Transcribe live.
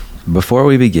Before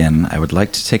we begin, I would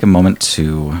like to take a moment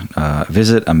to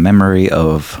visit a memory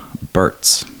of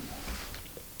Bert's.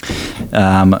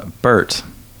 Bert,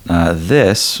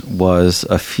 this was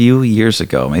a few years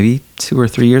ago, maybe 2 or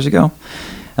 3 years ago.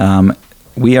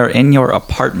 We are in your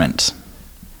apartment.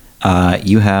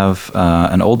 You have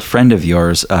an old friend of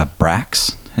yours,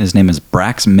 Brax. His name is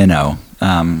Brax Minnow.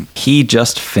 He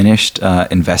just finished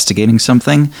investigating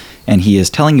something, and he is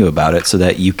telling you about it so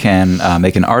that you can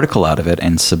make an article out of it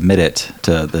and submit it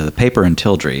to the paper in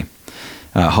Tildry,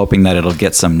 hoping that it'll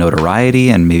get some notoriety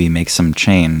and maybe make some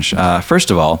change. First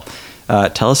of all,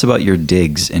 tell us about your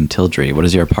digs in Tildry. What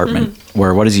is your apartment,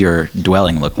 or what does your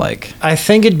dwelling look like? I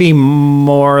think it'd be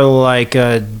more like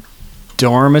a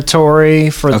dormitory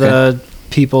for the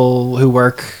people who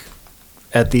work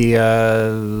at the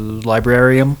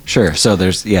librarium. Sure. So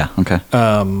there's,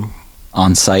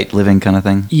 on-site living kind of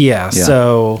thing? Yeah,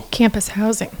 so... Campus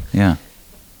housing. Yeah.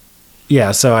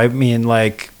 Yeah, so I mean,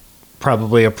 like,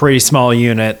 probably a pretty small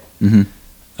unit.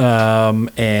 Mm-hmm.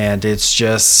 And it's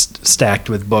just stacked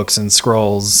with books and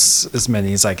scrolls, as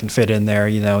many as I can fit in there,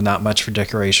 not much for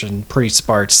decoration. Pretty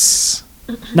sparse.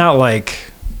 Not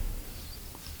like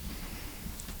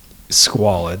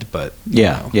squalid, but...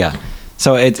 Yeah.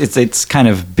 So it's kind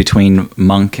of between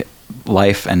monk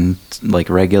life and like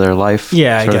regular life.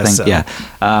 Yeah, I guess so. Yeah.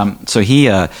 So he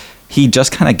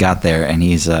just kind of got there, and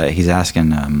he's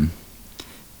asking. He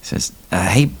says,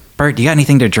 "Hey Bert, you got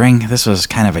anything to drink? This was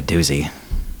kind of a doozy."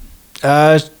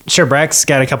 Sure, Brax.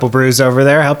 Got a couple brews over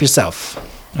there. Help yourself.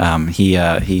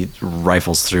 He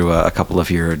rifles through a couple of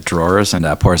your drawers and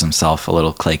pours himself a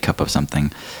little clay cup of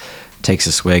something. Takes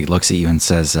a swig, looks at you, and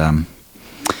says,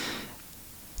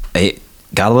 "Hey."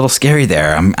 Got a little scary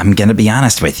there. I'm gonna be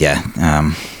honest with you.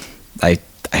 I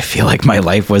feel like my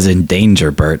life was in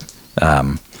danger, Bert.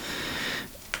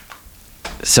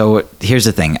 So here's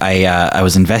the thing. I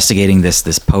was investigating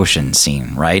this potion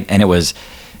scene, right? And it was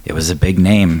a big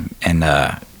name, and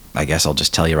I guess I'll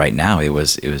just tell you right now. It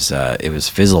was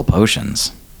Fizzle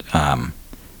Potions.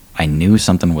 I knew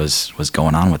something was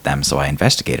going on with them, so I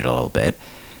investigated a little bit.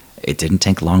 It didn't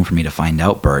take long for me to find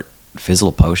out, Bert.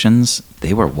 Fizzle Potions,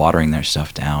 they were watering their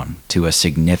stuff down to a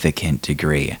significant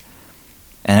degree.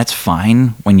 And that's fine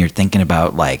when you're thinking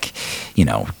about, like,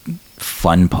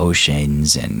 fun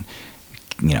potions and,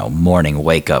 morning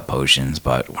wake-up potions.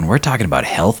 But when we're talking about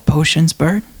health potions,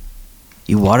 Bert,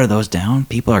 you water those down,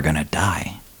 people are going to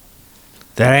die.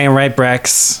 That ain't right,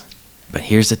 Brax. But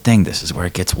here's the thing. This is where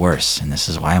it gets worse, and this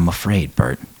is why I'm afraid,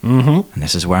 Bert. Mm-hmm. And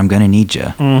this is where I'm going to need you.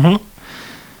 Mm-hmm.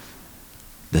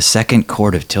 The Second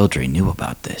Court of Tildry knew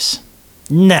about this.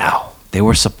 No. They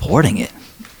were supporting it.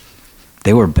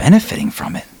 They were benefiting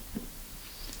from it.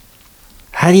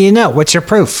 How do you know? What's your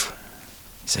proof?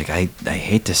 He's like, I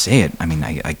hate to say it. I mean,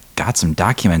 I got some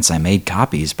documents. I made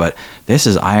copies, but this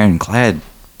is ironclad,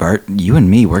 Bert. You and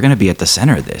me, we're going to be at the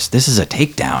center of this. This is a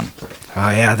takedown. Oh,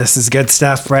 yeah, this is good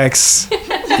stuff, Brax.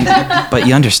 But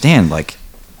you understand, like,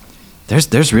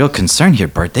 there's real concern here,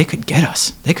 Bert. They could get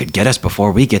us. They could get us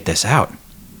before we get this out.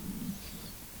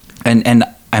 And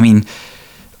I mean,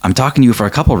 I'm talking to you for a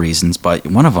couple reasons, but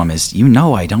one of them is,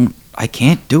 I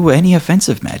can't do any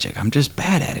offensive magic. I'm just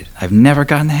bad at it. I've never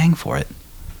gotten the hang for it.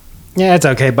 Yeah, it's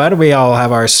okay, bud. We all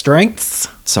have our strengths.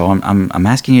 So I'm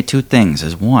asking you two things.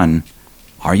 Is one,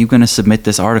 are you going to submit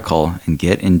this article and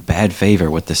get in bad favor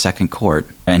with the Second Court?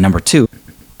 And number two,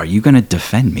 are you going to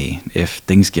defend me if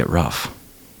things get rough?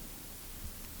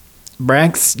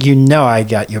 Brax, I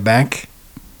got your back.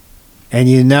 And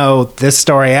this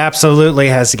story absolutely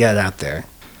has to get out there.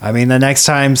 I mean, the next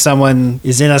time someone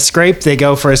is in a scrape, they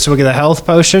go for a swig of the health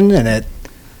potion, and it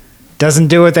doesn't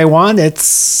do what they want.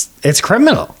 It's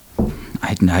criminal.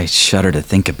 I shudder to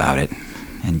think about it.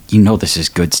 And this is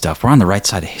good stuff. We're on the right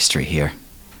side of history here.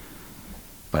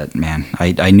 But, man,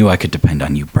 I knew I could depend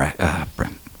on you, Brett.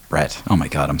 Oh, my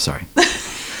God, I'm sorry.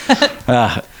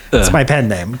 That's my pen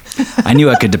name. I knew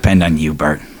I could depend on you,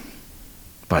 Bert.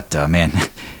 But, man...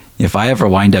 If I ever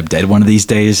wind up dead one of these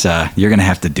days, you're going to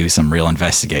have to do some real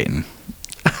investigating.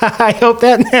 I hope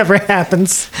that never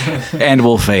happens. And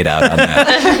we'll fade out on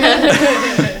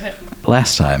that.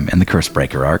 Last time in the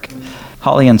Cursebreaker arc,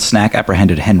 Holly and Snack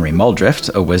apprehended Henry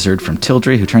Muldrift, a wizard from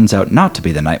Tildry who turns out not to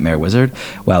be the Nightmare Wizard,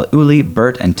 while Uli,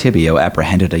 Bert, and Tibio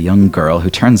apprehended a young girl who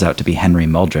turns out to be Henry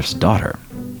Muldrift's daughter.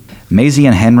 Maisie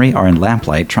and Henry are in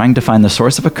Lamplight trying to find the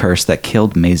source of a curse that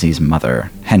killed Maisie's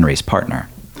mother, Henry's partner.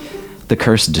 The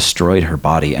curse destroyed her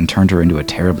body and turned her into a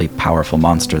terribly powerful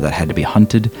monster that had to be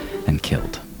hunted and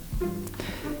killed.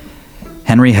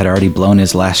 Henry had already blown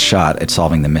his last shot at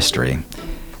solving the mystery.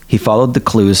 He followed the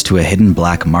clues to a hidden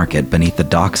black market beneath the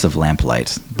docks of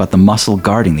Lamplight, but the muscle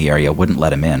guarding the area wouldn't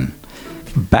let him in.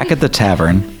 Back at the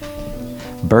tavern,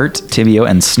 Bert, Tibio,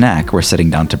 and Snack were sitting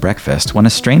down to breakfast when a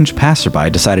strange passerby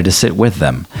decided to sit with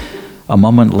them. A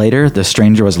moment later, the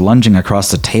stranger was lunging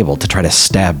across the table to try to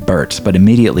stab Bert, but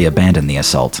immediately abandoned the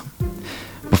assault.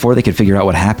 Before they could figure out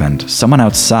what happened, someone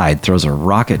outside throws a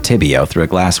rock at Tibio through a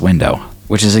glass window,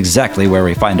 which is exactly where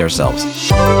we find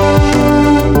ourselves.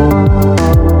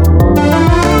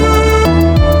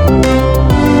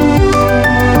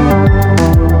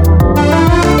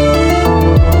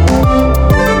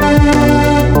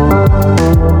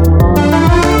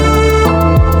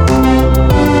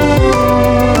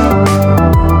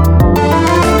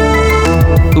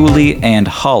 Uli and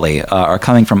Holly are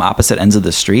coming from opposite ends of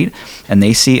the street, and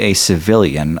they see a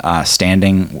civilian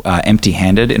standing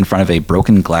empty-handed in front of a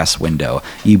broken glass window.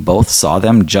 You both saw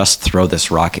them just throw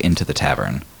this rock into the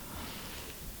tavern.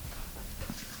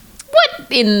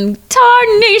 What in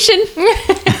tarnation?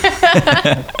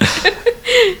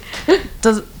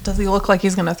 Does he look like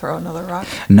he's gonna throw another rock?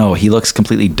 No, he looks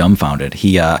completely dumbfounded.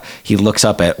 He looks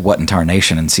up at what in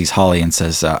tarnation and sees Holly and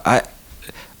says, I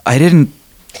didn't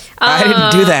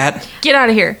do that. Get out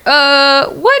of here.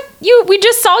 What? We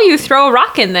just saw you throw a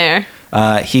rock in there.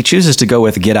 He chooses to go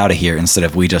with "get out of here" instead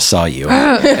of "we just saw you,"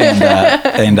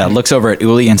 and looks over at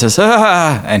Uli and says,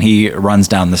 "Ah!" and he runs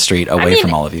down the street away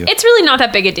from all of you. It's really not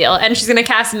that big a deal. And she's gonna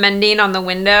cast mending on the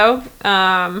window,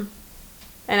 and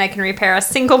I can repair a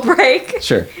single break.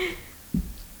 Sure.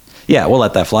 Yeah, we'll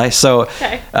let that fly. So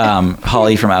Okay.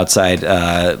 Holly from outside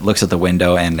looks at the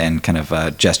window and kind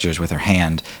of gestures with her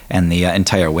hand, and the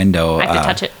entire window... I have to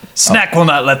touch it. Snack will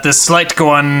not let this slight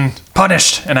go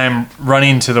unpunished. And I'm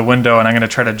running to the window and I'm going to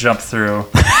try to jump through.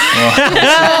 So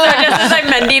just as I'm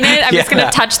mending it, I'm just gonna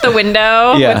touch the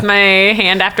window with my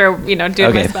hand after doing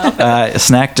my spell.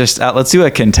 Snack, just let's do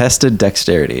a contested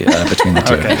dexterity between the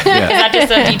two. Okay. Is that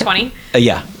just a d20?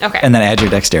 Yeah. Okay. And then add your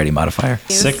dexterity modifier.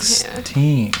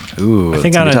 16. Ooh. I think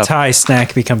it's on gonna a be tough. tie,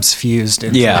 Snack becomes fused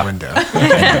into Yeah. the window.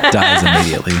 And dies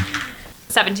immediately.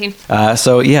 17.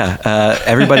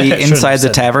 Everybody shouldn't inside have the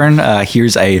said tavern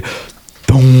hears a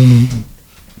boom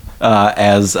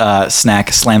as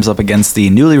Snack slams up against the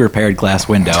newly repaired glass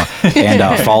window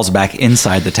and falls back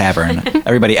inside the tavern.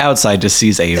 Everybody outside just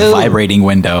sees a vibrating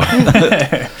window.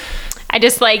 I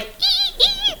just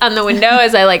on the window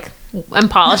as I'm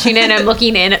polishing it and I'm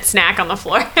looking in at Snack on the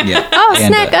floor. Yeah. Oh,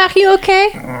 And, Snack, are you okay?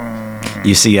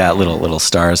 you see little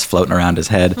stars floating around his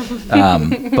head.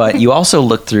 But you also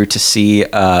look through to see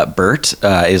Bert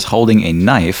is holding a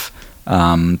knife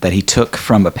that he took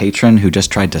from a patron who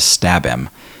just tried to stab him.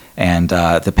 And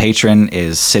the patron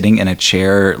is sitting in a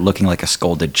chair looking like a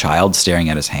scolded child staring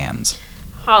at his hands.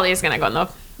 Holly is gonna go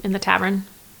in the tavern.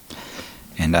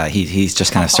 And he's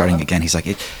just kind of starting again. He's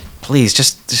like, please,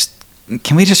 just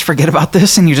can we just forget about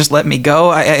this and you just let me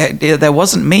go? That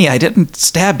wasn't me. I didn't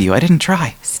stab you. I didn't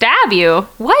try. Stab you?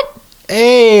 What?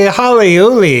 Hey, Holly,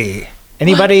 Uli.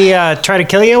 Anybody try to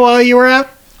kill you while you were out?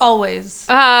 Always.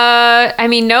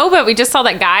 No, but we just saw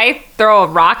that guy throw a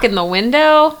rock in the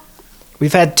window.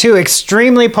 We've had 2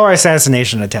 extremely poor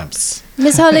assassination attempts.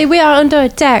 Miss Holly, we are under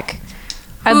attack.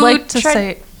 I'd Who like to tried-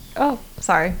 say... Oh,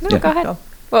 sorry. No, go ahead.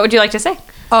 What would you like to say?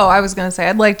 Oh, I was going to say,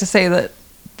 I'd like to say that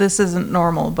this isn't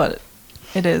normal, but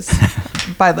it is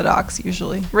by the docks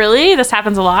usually. Really? This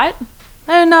happens a lot?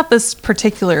 Not this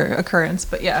particular occurrence,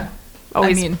 but yeah.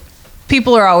 Always. I mean,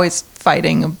 people are always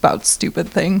fighting about stupid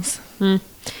things.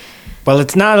 Well,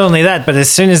 it's not only that, but as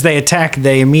soon as they attack,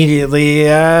 they immediately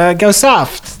go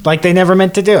soft, like they never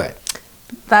meant to do it.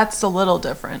 That's a little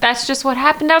different. That's just what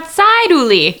happened outside,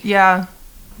 Uli. Yeah.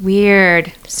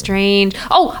 Weird. Strange.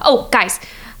 Oh, guys.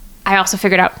 I also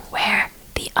figured out where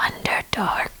the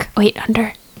underdog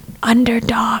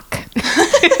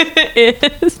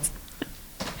is.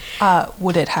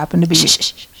 Would it happen to be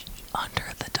under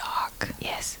the dock?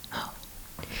 Yes.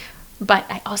 But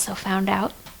I also found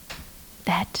out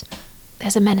that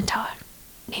there's a Minotaur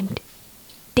named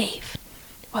Dave.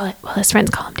 Well, his friends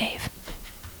call him Dave.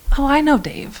 Oh, I know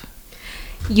Dave.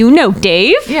 You know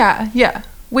Dave? Yeah.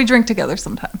 We drink together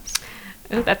sometimes.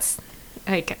 Oh, that's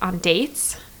on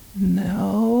dates?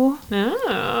 No.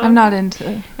 Oh. I'm not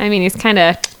into... I mean, he's kind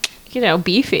of,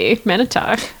 beefy.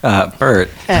 Minotaur. Bert.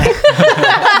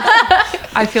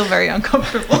 I feel very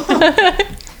uncomfortable.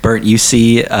 Bert, you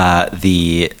see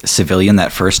the civilian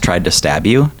that first tried to stab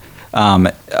you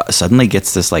suddenly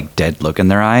gets this dead look in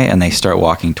their eye, and they start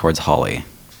walking towards Holly.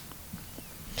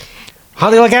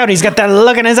 Holly, look out. He's got that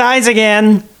look in his eyes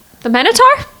again. The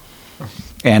Minotaur?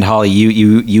 And Holly,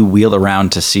 you wheel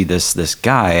around to see this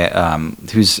guy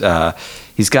who's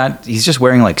he's just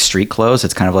wearing like street clothes.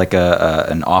 It's kind of like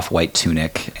an off-white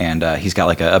tunic, and he's got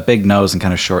like a big nose and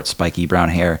kind of short, spiky brown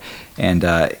hair. And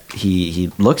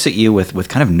he looks at you with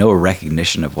kind of no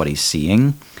recognition of what he's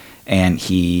seeing, and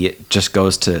he just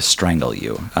goes to strangle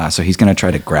you. So he's going to try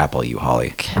to grapple you,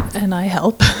 Holly. And I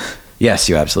help. Yes,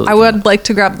 you absolutely. I would like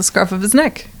to grab the scruff of his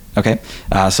neck. Okay,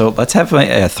 so let's have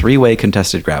a three-way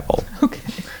contested grapple. Okay.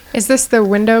 Is this the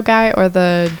window guy or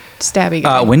the stabby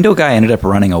guy? Window guy ended up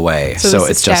running away, So so this is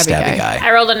it's just stabby stabby guy. guy.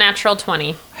 I rolled a natural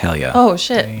 20. Hell yeah. Oh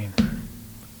shit.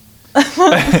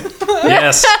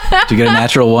 Yes. Did you get a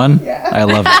natural one? Yeah. I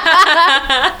love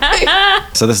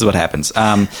it. So this is what happens.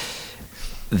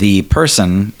 The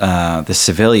person, the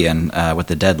civilian with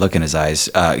the dead look in his eyes,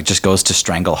 just goes to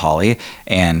strangle Holly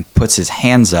and puts his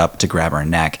hands up to grab her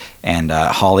neck. And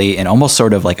Holly, in almost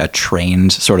sort of like a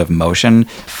trained sort of motion,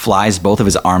 flies both of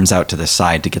his arms out to the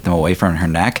side to get them away from her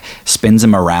neck, spins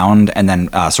him around, and then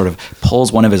sort of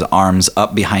pulls one of his arms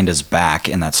up behind his back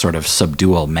in that sort of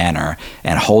subdual manner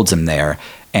and holds him there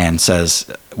and says,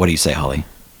 "What do you say, Holly?"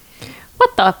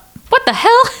 What the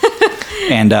hell?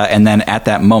 And then at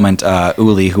that moment,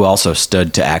 Uli, who also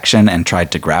stood to action and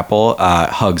tried to grapple,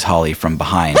 hugs Holly from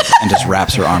behind and just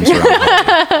wraps her arms around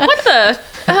Holly. What the?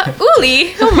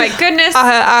 Uli? Oh my goodness.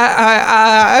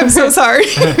 I'm so sorry.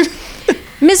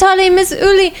 Miss Holly, Miss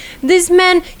Uli, this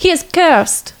man, he is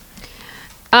cursed.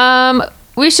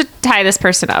 We should tie this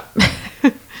person up.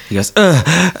 He goes,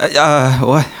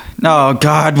 what? No,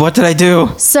 God, what did I do?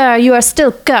 Sir, you are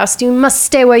still cursed. You must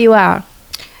stay where you are.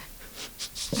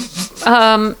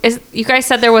 You guys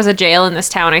said there was a jail in this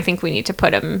town. I think we need to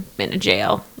put him in a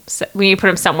jail. So we need to put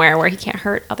him somewhere where he can't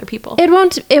hurt other people. It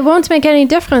won't make any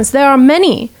difference. There are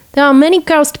many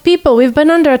cursed people. We've been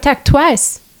under attack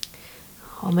twice.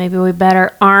 Well, maybe we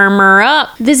better armor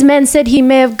up. This man said he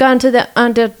may have gone to the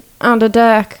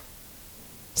underdark.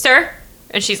 Sir?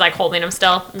 And she's like holding him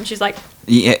still. And she's like,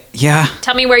 Yeah.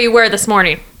 tell me where you were this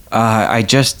morning. I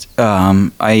just,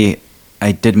 I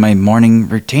did my morning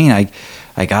routine.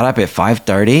 I got up at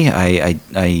 5:30.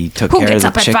 I took Who care of gets the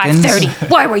up at chickens. 5:30?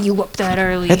 Why were you up that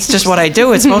early? It's just what I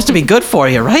do. It's supposed to be good for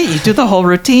you, right? You do the whole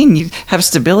routine. You have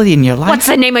stability in your life. What's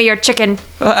the name of your chicken?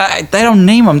 They don't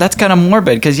name them. That's kind of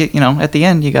morbid because you know at the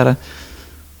end you gotta.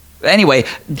 Anyway,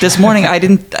 this morning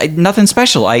nothing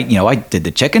special. I did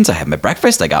the chickens. I had my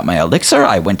breakfast. I got my elixir.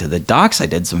 I went to the docks. I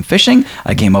did some fishing.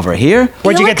 I came over here.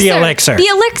 Where'd you get the elixir? The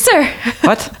elixir.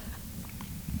 What?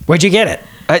 Where'd you get it?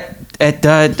 At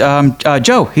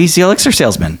Joe. He's the elixir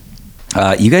salesman.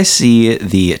 You guys see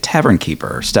the tavern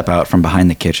keeper step out from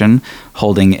behind the kitchen,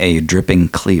 holding a dripping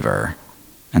cleaver,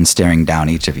 and staring down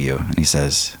each of you. And he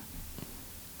says,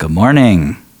 "Good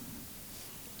morning."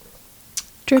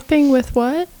 Dripping with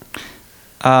what?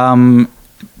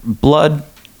 Blood.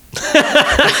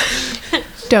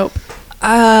 Dope.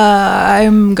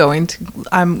 I'm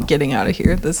getting out of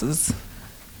here.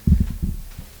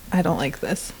 I don't like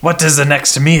this. What is the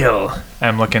next meal?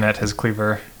 I'm looking at his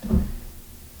cleaver.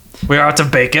 We're out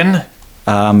of bacon.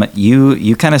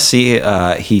 You kind of see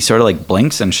he sort of like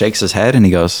blinks and shakes his head, and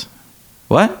he goes,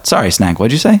 "What? Sorry, Snack.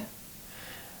 What'd you say?"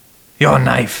 Your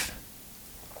knife.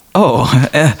 Oh,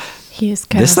 He is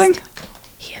cursed. this thing?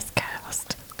 He is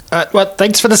cursed. Well,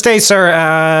 thanks for the stay,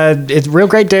 sir. It's real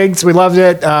great digs. We loved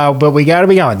it, but we gotta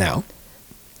be on now.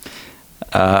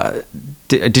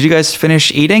 Did you guys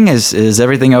finish eating? Is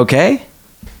everything okay?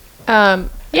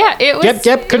 Yeah, it was.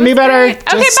 Yep, couldn't be better. great.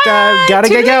 Okay, Just bye. gotta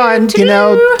get going. You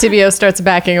know, Tibio starts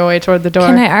backing away toward the door.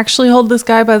 Can I actually hold this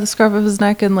guy by the scruff of his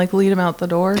neck and like lead him out the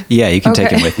door? Yeah, you can take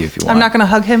Okay. him with you if you want. I'm not gonna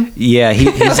hug him. Yeah,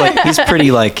 he's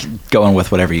pretty like going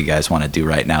with whatever you guys want to do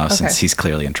right now since he's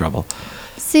clearly in trouble.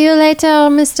 See you later,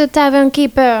 Mr. Tavern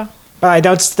Keeper. bye.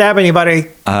 Don't stab anybody.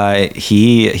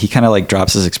 He kind of like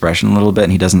drops his expression a little bit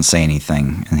and he doesn't say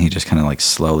anything and he just kind of like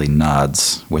slowly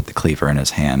nods with the cleaver in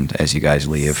his hand as you guys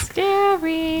leave.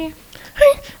 Scary.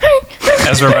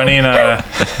 As we're running,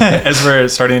 as we're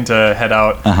starting to head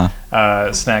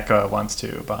out, Snack wants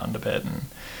to bond a bit. And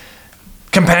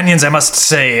companions, I must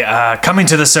say, coming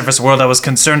to the surface world, I was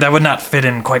concerned I would not fit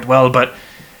in quite well, but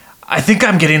I think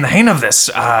I'm getting the hang of this.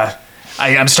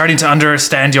 I'm starting to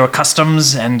understand your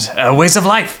customs and ways of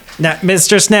life. Now,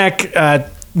 Mr. Snack,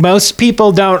 most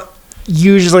people don't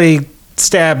usually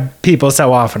stab people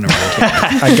so often around here.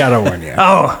 I gotta warn you.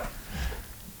 Oh.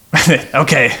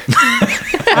 Okay.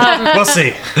 We'll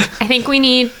see. I think we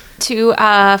need to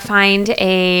find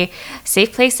a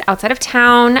safe place outside of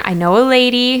town. I know a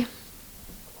lady.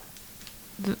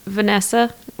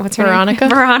 Vanessa. What's her Veronica?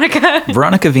 name? Veronica.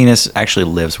 Veronica Venus actually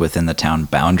lives within the town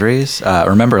boundaries.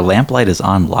 Remember, Lamplight is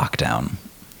on lockdown.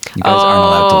 You guys aren't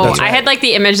allowed to leave. I had like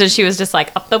the image that she was just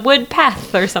like up the wood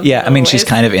path or something. Yeah, I mean, she's always.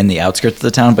 kind of in the outskirts of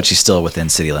the town, but she's still within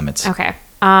city limits. Okay.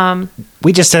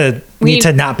 We just need We-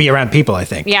 to not be around people, I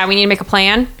think. Yeah, we need to make a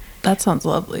plan. That sounds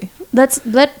lovely.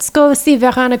 Let's go see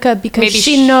Veronica because Maybe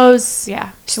she knows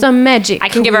Yeah. some magic. I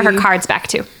can give her her we- cards back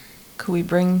too. Could we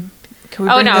bring? Could we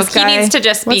Oh bring no, this he guy? needs to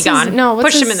just be What's gone. his, no, what's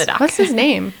Push his, him in the dock. What's his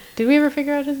name? Did we ever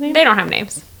figure out his name? They don't have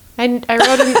names. I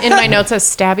wrote him in my notes as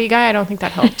Stabby Guy. I don't think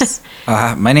that helps.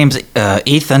 My name's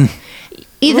Ethan.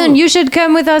 Ethan, you should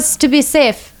come with us to be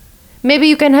safe. Maybe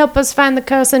you can help us find the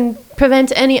curse and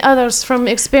prevent any others from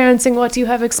experiencing what you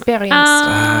have experienced.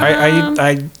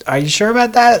 Are you sure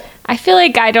about that? I feel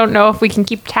like I don't know if we can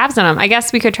keep tabs on him. I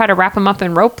guess we could try to wrap him up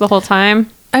in rope the whole time.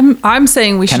 I'm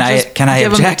saying we should Can I- just can I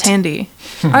give object? him a tandy.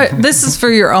 This is for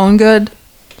your own good.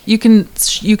 You can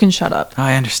shut up. Oh,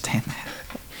 I understand that.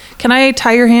 Can I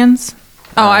tie your hands?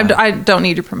 Oh, I don't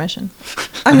need your permission.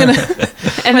 I'm gonna.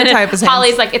 And then tie up his hands.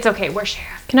 Holly's like, "It's okay, we're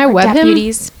sheriff. Can I We're web him?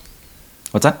 deputies."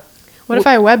 What's that? What if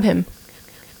I web him?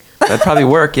 That'd probably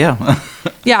work, yeah.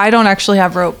 Yeah, I don't actually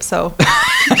have rope, so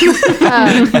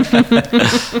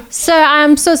Sir,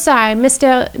 I'm so sorry,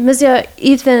 Monsieur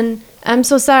Ethan. I'm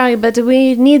so sorry, but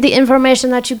we need the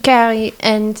information that you carry,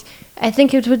 and I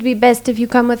think it would be best if you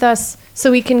come with us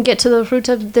so we can get to the root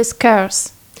of this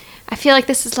curse. I feel like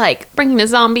this is like bringing a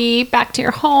zombie back to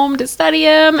your home to study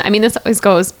him. I mean, this always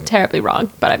goes terribly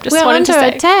wrong, but I'm just We're wanting under to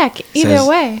say. attack either Says-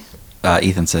 way.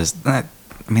 Ethan says, I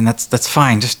mean, that's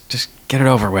fine. Just get it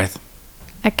over with.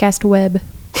 I cast web.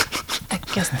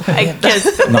 I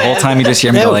guess And the whole time you just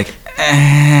hear me go like,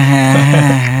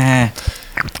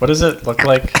 What does it look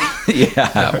like?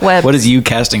 yeah. Web. What does you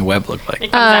casting web look like?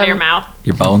 it comes out of your mouth.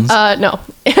 Your bones? No.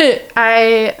 It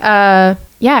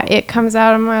comes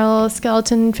out of my little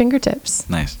skeleton fingertips.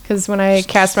 Nice. Because when I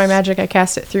cast my magic, I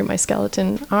cast it through my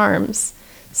skeleton arms.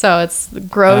 So it's the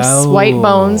gross white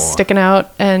bones sticking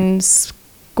out and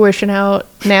squishing out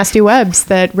nasty webs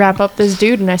that wrap up this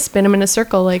dude, and I spin him in a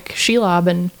circle like Shelob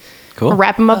and Cool.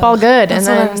 wrap him up all good. that's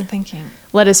and what I then was thinking.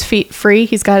 let his feet free.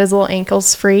 He's got his little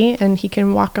ankles free, and he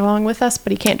can walk along with us,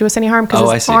 but he can't do us any harm Oh, because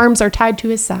I his see. arms are tied to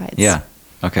his sides. Yeah.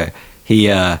 Okay. He,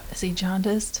 Is he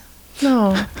jaundiced?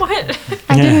 No, What?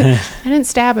 I didn't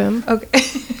stab him. Okay.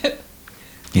 he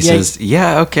Yeah. says,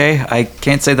 yeah, okay. I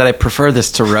can't say that I prefer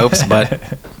this to ropes, but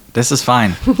this is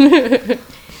fine.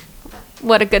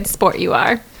 What a good sport you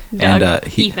are. And, Doug.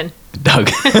 he- Ethan. Doug.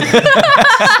 Sorry,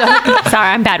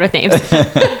 I'm bad with names.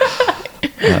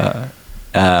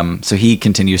 So he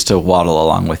continues to waddle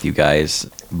along with you guys.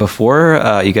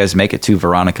 Before you guys make it to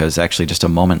Veronica's, actually just a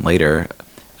moment later,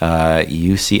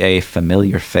 you see a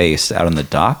familiar face out on the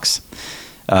docks.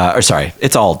 Or sorry,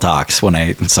 it's all docks.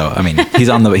 He's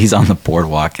on the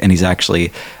boardwalk, and he's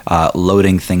actually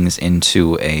loading things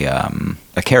into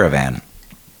a caravan.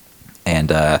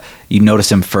 And you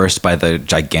notice him first by the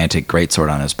gigantic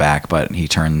greatsword on his back, but he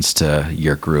turns to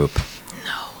your group.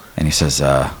 No. And he says,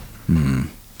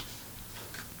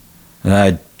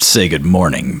 I'd say good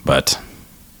morning, but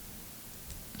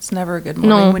It's never a good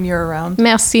morning No. when you're around.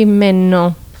 Merci, mais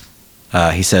non.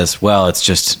 he says, well, it's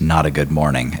just not a good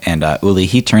morning. And Uli,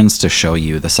 he turns to show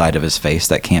you the side of his face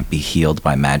that can't be healed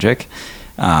by magic.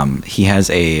 He has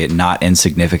a not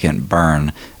insignificant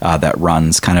burn that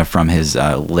runs kind of from his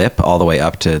lip all the way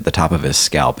up to the top of his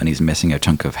scalp, and he's missing a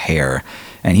chunk of hair.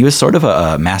 And he was sort of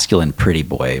a masculine pretty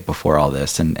boy before all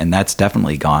this, and that's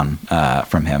definitely gone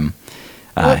from him.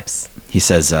 Whoops. He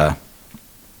says,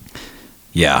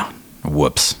 yeah,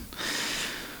 whoops.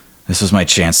 This was my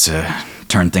chance to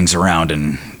turn things around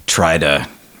and try to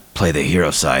play the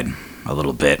hero side a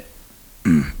little bit.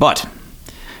 But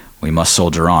we must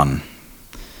soldier on.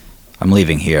 I'm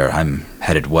leaving here. I'm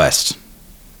headed west.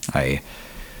 I'd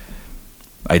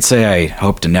say I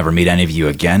hope to never meet any of you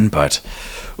again, but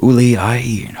Uli, I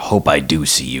hope I do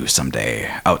see you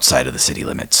someday outside of the city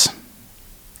limits.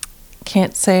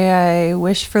 Can't say I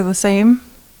wish for the same.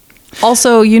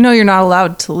 Also, you're not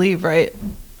allowed to leave, right?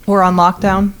 We're on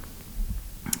lockdown.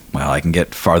 Well, I can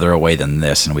get farther away than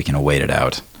this, and we can wait it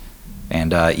out.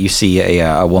 And you see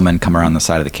a woman come around the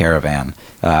side of the caravan.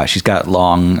 She's got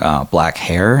long black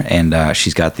hair, and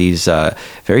she's got these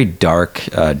very dark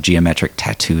geometric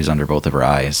tattoos under both of her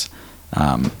eyes.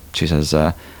 She says,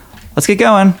 let's get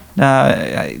going.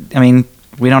 I mean,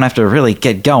 we don't have to really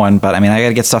get going, but I mean, I got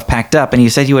to get stuff packed up, and you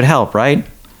said you would help, right?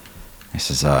 He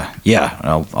says, yeah,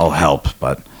 I'll help,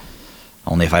 but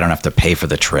only if I don't have to pay for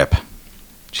the trip.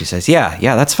 She says, yeah,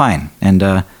 that's fine. And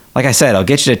like I said, I'll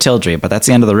get you to Tildry, but that's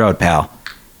the end of the road, pal.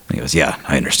 And he goes, yeah,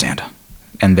 I understand.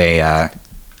 And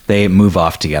they move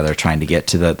off together, trying to get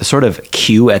to the sort of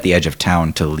queue at the edge of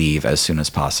town to leave as soon as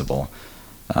possible.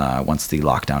 once the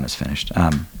lockdown is finished.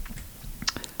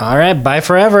 All right, bye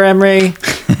forever, Emery.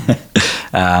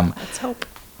 Let's hope.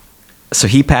 So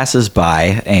he passes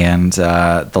by, and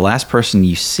the last person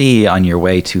you see on your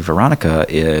way to Veronica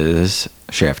is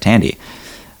Sheriff Tandy.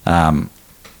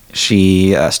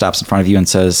 She stops in front of you and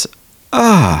says,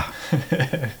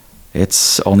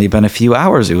 it's only been a few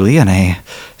hours, Uli, and I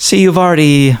see you've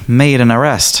already made an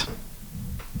arrest.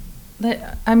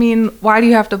 I mean, why do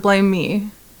you have to blame me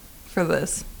for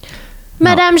this?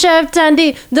 Madame Sheriff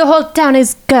Tandy, the whole town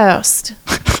is cursed.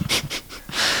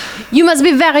 You must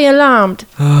be very alarmed.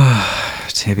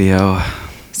 Tibio.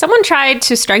 Someone tried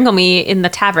to strangle me in the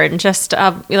tavern just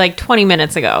like 20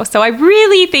 minutes ago. So I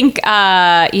really think,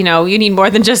 you need more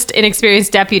than just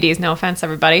inexperienced deputies. No offense,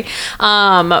 everybody.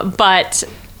 But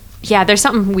yeah, there's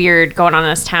something weird going on in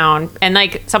this town. And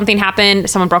like something happened.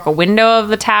 Someone broke a window of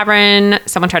the tavern.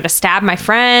 Someone tried to stab my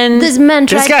friend. This man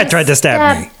This guy tried to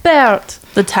stab me. Bert.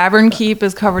 The tavern keep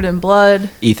is covered in blood.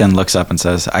 Ethan looks up and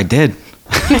says, I did.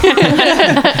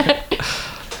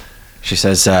 She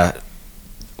says,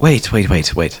 wait.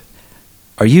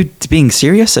 Are you being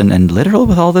serious and literal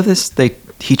with all of this?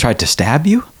 He tried to stab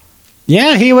you?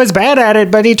 Yeah, he was bad at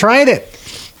it, but he tried it.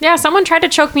 Yeah, someone tried to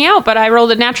choke me out, but I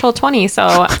rolled a natural 20.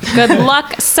 So good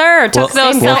luck, sir. Took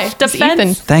those Same guy. self-defense.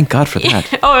 Ethan. Thank God for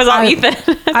that. Oh, it was on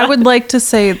Ethan. I would like to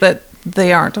say that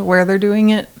they aren't aware they're doing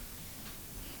it.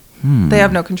 They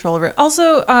have no control over it.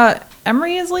 Also,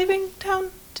 Emery is leaving town.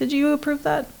 Did you approve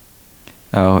that?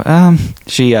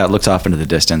 She looks off into the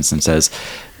distance and says,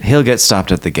 he'll get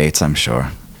stopped at the gates, I'm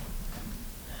sure.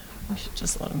 We should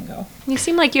just let him go. You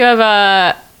seem like you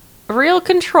have real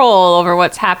control over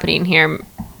what's happening here,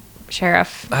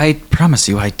 Sheriff. I promise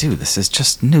you I do. This is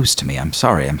just news to me. I'm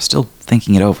sorry. I'm still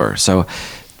thinking it over. So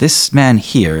this man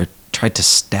here tried to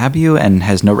stab you and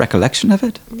has no recollection of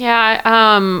it?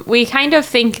 Yeah, we kind of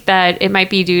think that it might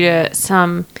be due to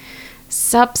some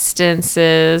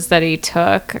substances that he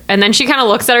took. And then she kind of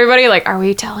looks at everybody like, are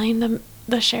we telling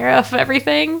the sheriff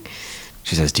everything?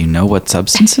 She says, do you know what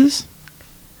substances?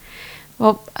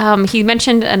 Well, he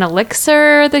mentioned an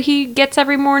elixir that he gets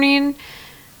every morning.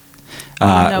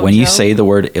 When you say the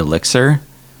word elixir,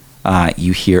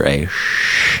 you hear a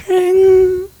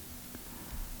shing.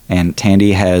 And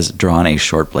Tandy has drawn a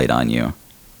short blade on you,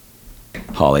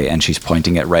 Holly, and she's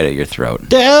pointing it right at your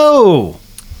throat. No!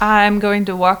 I'm going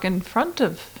to walk in front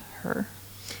of her.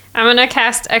 I'm going to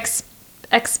cast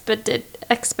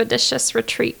Expeditious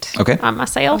Retreat on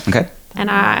myself. Okay.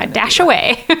 And I dash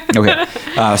away. Okay.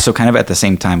 So kind of at the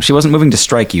same time, she wasn't moving to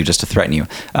strike you, just to threaten you.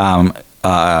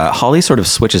 Holly sort of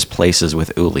switches places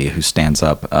with Uli, who stands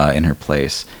up in her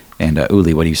place. And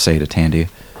Uli, what do you say to Tandy?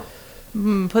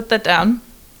 Put that down.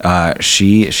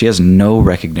 She has no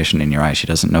recognition in your eyes. She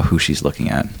doesn't know who she's looking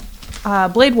at.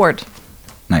 Blade Ward.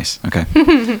 Nice. Okay.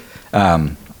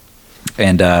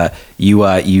 And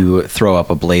you throw up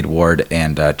a blade ward,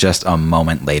 and just a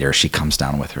moment later, she comes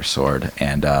down with her sword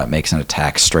and makes an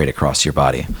attack straight across your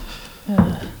body.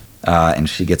 And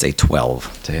she gets a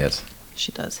 12 to hit.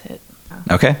 She does hit.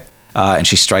 Okay. And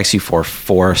she strikes you for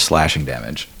 4 slashing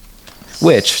damage,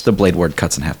 which the blade ward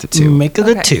cuts in half to 2. Make it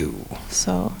Okay. a 2.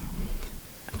 So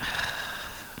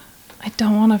I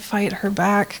don't want to fight her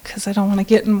back because I don't want to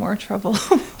get in more trouble.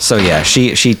 So yeah,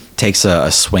 she takes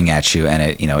a swing at you, and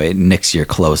it nicks your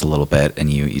clothes a little bit, and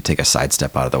you take a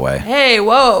sidestep out of the way. Hey,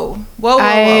 whoa.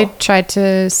 I tried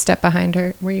to step behind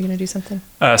her. Were you going to do something?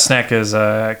 Snack is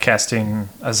casting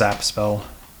a zap spell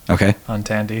Okay. on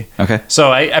Tandy. Okay.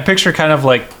 So I picture kind of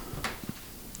like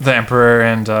the Emperor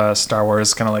and Star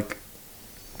Wars, kind of like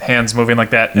hands moving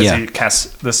like that as Yeah. he casts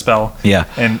this spell. Yeah.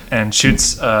 And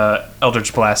shoots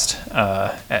Eldritch Blast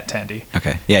at Tandy.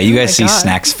 Okay. Yeah, you guys see God.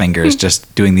 Snack's fingers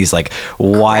just doing these like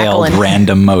wild Crackling.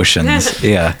 random motions.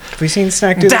 Yeah. Have we seen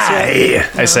Snack do this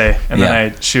yet? Die! I say, and Yeah. then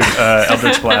I shoot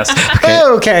Eldritch Blast.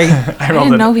 Okay. I I rolled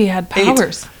didn't an know he had 8.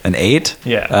 powers. An 8?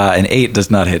 Yeah. An 8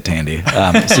 does not hit Tandy.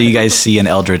 So you guys see an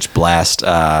Eldritch Blast.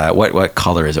 What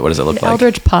color is it? What does it look like?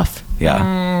 Eldritch Puff.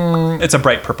 Yeah. It's a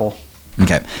bright purple.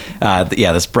 Okay.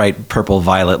 This bright purple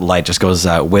violet light just goes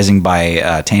whizzing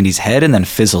by Tandy's head and then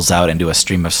fizzles out into a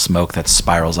stream of smoke that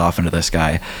spirals off into the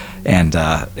sky. And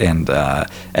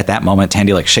at that moment,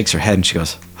 Tandy like shakes her head and she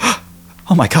goes,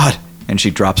 "Oh my God!" And she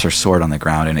drops her sword on the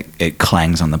ground and it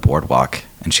clangs on the boardwalk.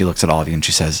 And she looks at all of you and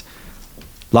she says,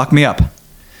 "Lock me up.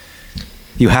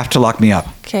 You have to lock me up."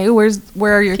 Okay, where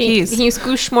are your keys? Can you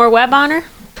scoosh more web on her?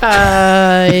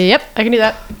 Yep, I can do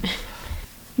that.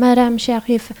 Madame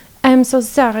Sheriff, I'm so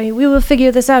sorry. We will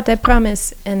figure this out, I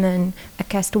promise. And then I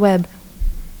cast web.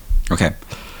 Okay.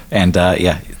 And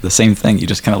the same thing. You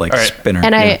just kind of like All right. spin her.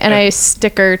 And Yeah. I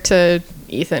stick her to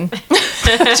Ethan.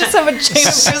 Just have a chain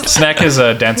of prisoners. Snack is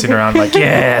dancing around like,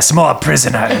 yes, more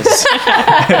prisoners. Just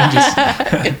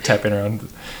tapping around.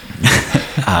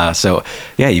 So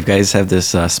yeah, you guys have this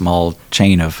small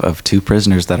chain of two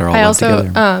prisoners that are all I linked also,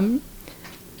 together.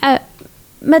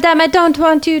 Madame, I don't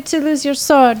want you to lose your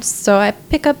sword, so I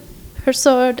pick up her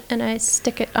sword and I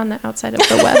stick it on the outside of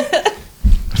the web.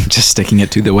 Just sticking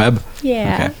it to the web.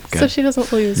 Yeah, Okay, good. so she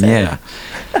doesn't lose it. Yeah.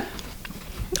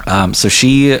 So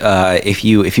she, if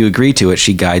you agree to it,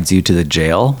 she guides you to the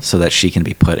jail so that she can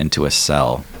be put into a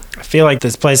cell. I feel like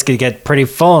this place could get pretty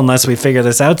full unless we figure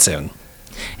this out soon.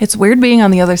 It's weird being on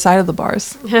the other side of the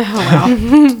bars.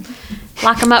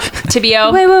 Lock them up,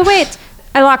 Tibio. Wait.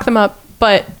 I lock them up,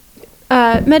 but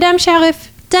Madame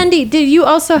Sheriff Dundee, did you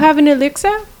also have an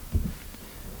elixir?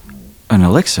 An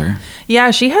elixir?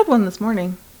 Yeah, she had one this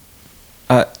morning.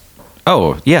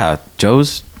 Oh, yeah.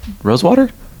 Joe's rosewater?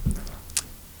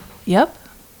 Yep.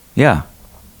 Yeah.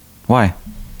 Why?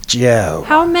 Joe.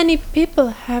 How many people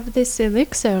have this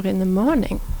elixir in the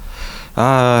morning?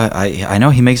 I know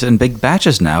he makes it in big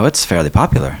batches now. It's fairly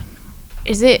popular.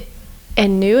 Is it a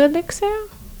new elixir?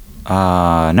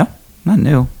 No, not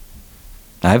new.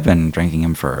 I've been drinking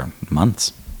him for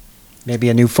months. Maybe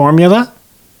a new formula?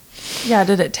 Yeah,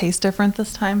 did it taste different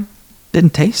this time?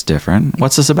 Didn't taste different.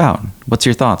 What's this about? What's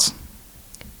your thoughts?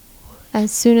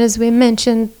 As soon as we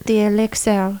mentioned the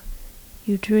elixir,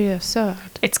 you drew your sword.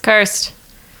 It's cursed.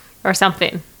 Or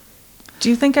something. Do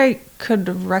you think I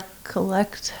could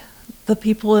recollect the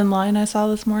people in line I saw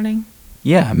this morning?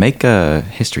 Yeah, make a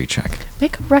history check.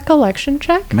 Make a recollection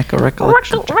check. Make a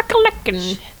recollection.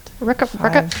 Recollecting.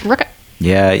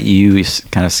 Yeah, you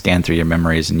kind of scan through your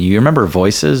memories and you remember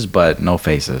voices, but no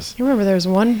faces. You remember there was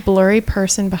one blurry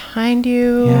person behind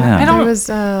you. Yeah. There was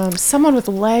someone with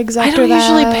legs I after don't that.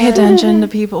 usually pay attention to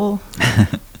people.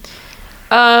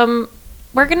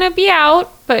 We're going to be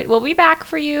out, but we'll be back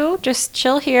for you. Just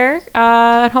chill here.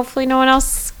 And hopefully no one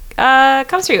else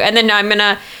comes for you. And then I'm going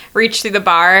to reach through the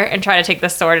bar and try to take the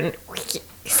sword and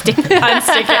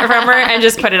unstick it from her and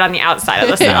just put it on the outside of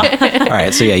the cell. All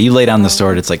right, so yeah, you lay down the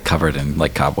sword. It's like covered in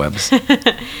like cobwebs.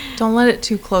 Don't let it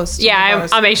too close to the Yeah,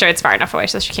 bars. I'll make sure it's far enough away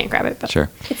so she can't grab it. But Sure.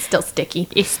 It's still sticky.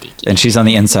 it's sticky. And she's on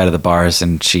the inside of the bars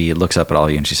and she looks up at all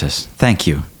of you and she says, "Thank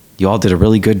you. You all did a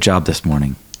really good job this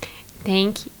morning."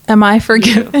 Thank you. Am I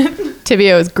forgiven?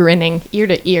 Tibio is grinning ear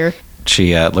to ear.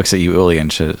 She looks at you, Uli,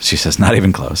 and she says, "Not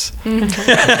even close." And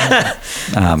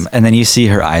then you see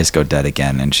her eyes go dead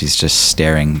again, and she's just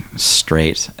staring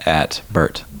straight at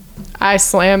Bert. I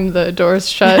slam the doors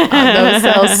shut on those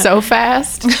cells so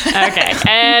fast. Okay,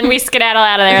 and we skedaddle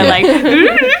out of there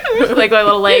like our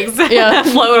little legs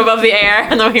float above the air,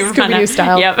 and then we run Scooby-Doo out.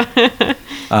 style. Yep.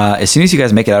 As soon as you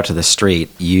guys make it out to the street,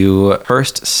 you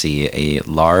first see a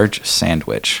large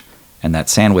sandwich, and that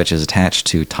sandwich is attached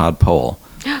to Todd Pole,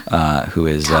 who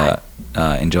is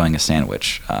enjoying a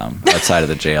sandwich outside of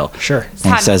the jail. Sure. And he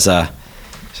Todd. says,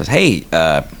 "Hey,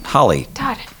 Holly,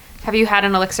 Todd, have you had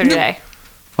an elixir today?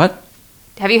 what?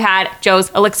 Have you had Joe's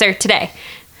elixir today?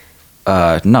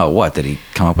 No, what? Did he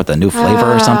come up with a new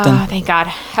flavor or something?" Oh, thank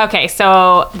God. Okay,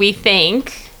 so we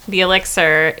think the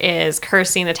elixir is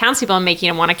cursing the townspeople and making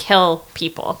them want to kill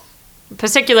people,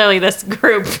 particularly this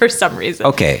group for some reason.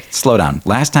 Okay, slow down.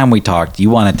 Last time we talked, you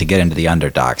wanted to get into the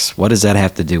Underdocs. What does that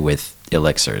have to do with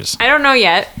elixirs? I don't know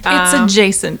yet. It's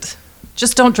adjacent.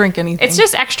 Just don't drink anything. It's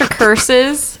just extra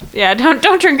curses. Yeah,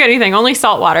 don't drink anything. Only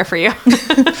salt water for you.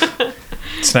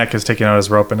 Snack is taking out his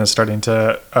rope and is starting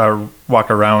to walk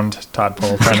around Todd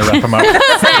Pole, trying to wrap him up.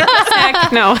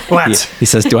 Heck, no, What? He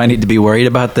says, "Do I need to be worried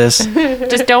about this?"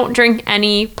 just don't drink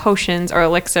any potions or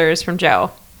elixirs from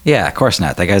Joe. Yeah, of course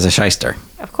not. That guy's a shyster.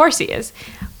 Of course he is.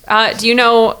 Do you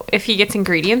know if he gets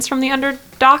ingredients from the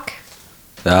Underdock?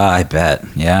 I bet.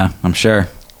 Yeah, I'm sure.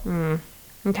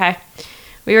 Okay.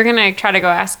 We were gonna try to go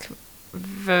ask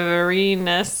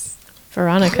Veronica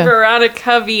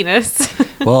Venus.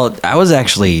 Well, I was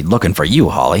actually looking for you,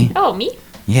 Holly. Oh, me?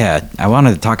 Yeah, I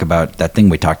wanted to talk about that thing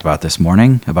we talked about this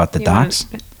morning about the You want- docks.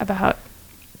 About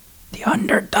The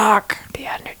Underdock. the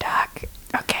Underdock.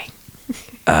 Okay.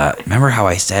 Remember how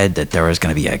I said that there was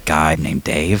going to be a guy named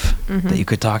Dave that you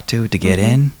could talk to get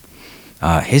in?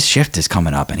 His shift is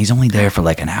coming up, and he's only there for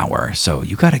like an hour, so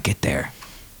you got to get there.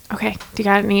 Okay. Do you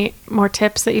got any more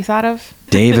tips that you thought of?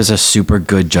 Dave is a super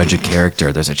good judge of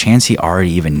character. There's a chance he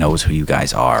already even knows who you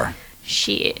guys are.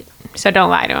 Shit. So don't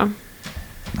lie to him.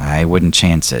 I wouldn't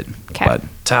chance it, 'Kay. but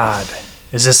Todd,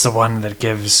 is this the one that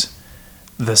gives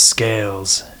the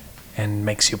scales and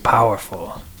makes you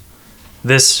powerful?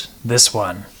 This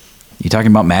one, you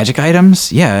talking about magic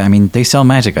items? Yeah, I mean, they sell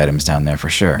magic items down there for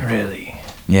sure. really?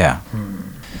 Yeah.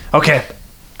 Okay,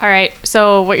 All right.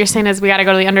 So what you're saying is we got to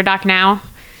go to the underdock now.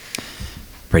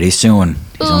 Pretty soon.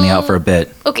 He's only out for a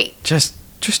bit. Okay. Just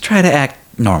try to act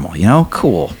normal, you know?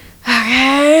 Cool.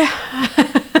 Okay.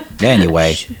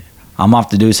 Anyway, I'm off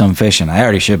to do some fishing. I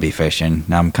already should be fishing.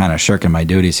 Now I'm kind of shirking my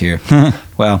duties here.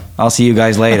 Well, I'll see you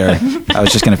guys later. I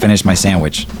was just going to finish my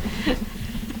sandwich.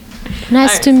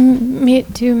 Nice to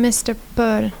meet you, Mr.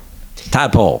 Bird.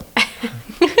 Tadpole.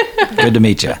 Good to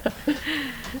meet you.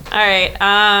 All right.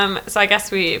 So I guess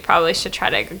we probably should try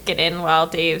to get in while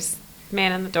Dave's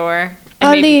manning the door.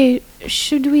 And Ollie,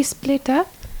 should we split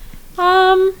up?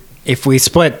 If we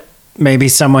split, maybe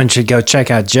someone should go check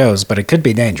out Joe's, but it could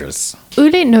be dangerous.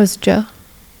 Uli knows Joe.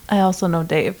 I also know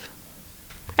Dave.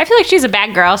 I feel like she's a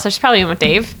bad girl, so she's probably in with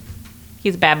Dave.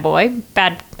 He's a bad boy,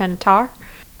 bad Minotaur.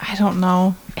 I don't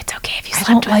know. It's okay if you I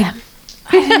slept don't with like. him.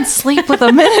 I didn't sleep with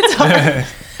a Minotaur.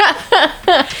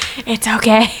 It's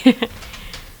okay.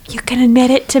 You can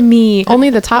admit it to me. Only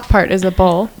the top part is a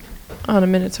bull on a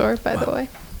minotaur, by the way.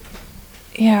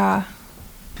 Yeah.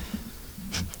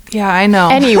 Yeah, I know.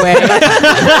 Anyway,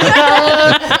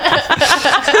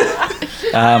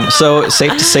 So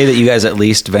safe to say that you guys at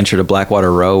least venture to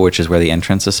Blackwater Row, which is where the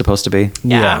entrance is supposed to be.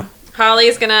 Yeah.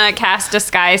 Holly's gonna cast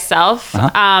Disguise Self,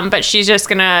 but she's just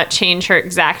gonna change her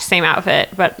exact same outfit,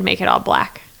 but make it all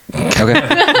black. Okay.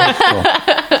 Cool.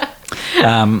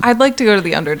 I'd like to go to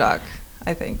the Underdog,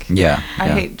 I think. Yeah. I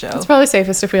yeah. hate Joe. it's probably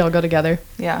safest if we all go together.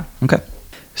 Yeah. Okay.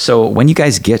 So when you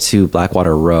guys get to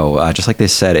Blackwater Row, just like they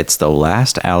said, it's the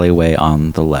last alleyway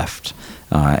on the left.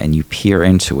 And you peer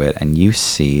into it, and you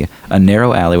see a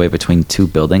narrow alleyway between two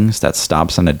buildings that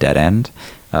stops on a dead end.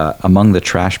 Among the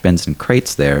trash bins and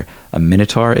crates there, a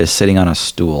Minotaur is sitting on a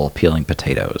stool peeling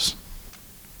potatoes.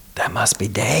 That must be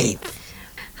Dave.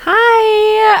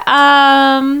 Hi,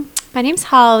 my name's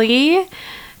Holly.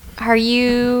 Are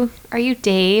you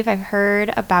Dave? I've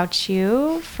heard about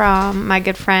you from my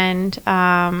good friend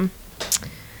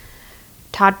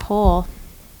Todd Pohl.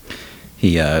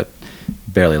 He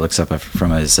barely looks up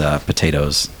from his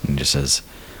potatoes and just says,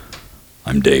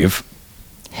 "I'm Dave.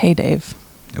 Hey, Dave.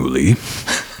 Uli."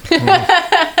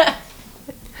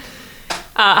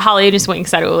 Holly just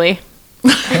winks at Uli.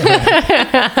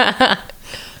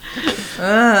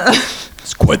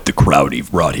 It's quite the crowd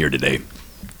you've brought here today.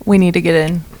 We need to get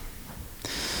in.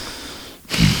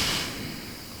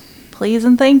 Please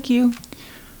and thank you.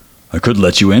 I could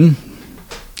let you in.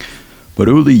 But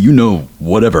Uli, you know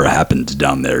whatever happened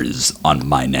down there is on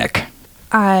my neck.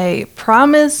 I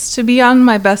promise to be on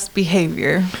my best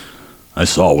behavior. I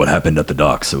saw what happened at the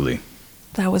docks, Uli.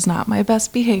 That was not my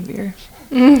best behavior.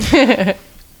 The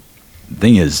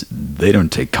thing is, they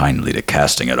don't take kindly to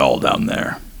casting at all down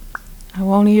there. I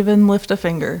won't even lift a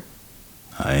finger.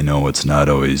 I know it's not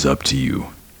always up to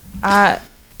you.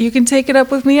 You can take it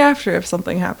up with me after if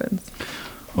something happens.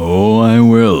 Oh, I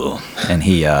will. And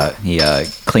he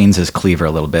cleans his cleaver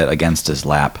a little bit against his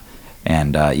lap,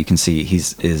 and you can see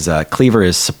his cleaver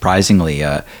is surprisingly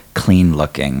clean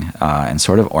looking and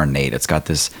sort of ornate. It's got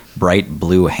this bright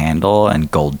blue handle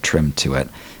and gold trim to it,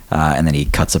 and then he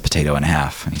cuts a potato in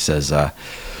half. And he says, I'll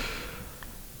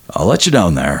let you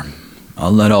down there.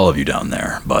 I'll let all of you down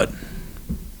there, but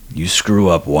you screw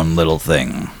up one little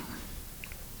thing,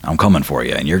 I'm coming for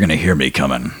you, and you're going to hear me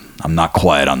coming. I'm not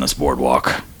quiet on this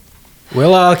boardwalk.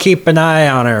 We'll all keep an eye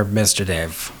on her, Mr.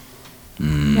 Dave.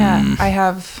 Yeah, I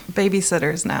have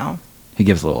babysitters now. he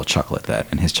gives a little chuckle at that,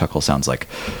 and his chuckle sounds like.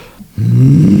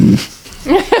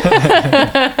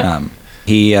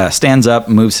 He stands up,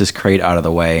 moves his crate out of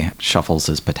the way, shuffles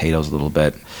his potatoes a little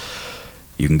bit.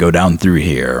 You can go down through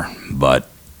here, but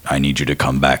I need you to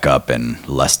come back up in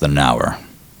less than an hour.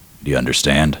 Do you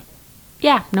understand?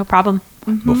 Yeah, no problem.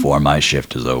 Before my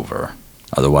shift is over.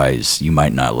 Otherwise, you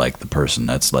might not like the person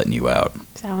that's letting you out.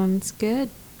 Sounds good.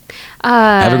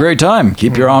 Have a great time.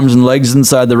 Keep your arms and legs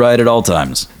inside the ride at all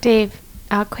times. Dave,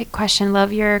 quick question.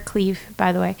 Love your cleave,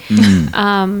 by the way.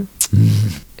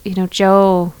 You know,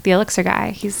 Joe, the elixir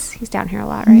guy, he's down here a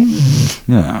lot, right?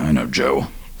 Yeah, I know Joe.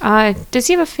 Does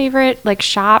he have a favorite, like,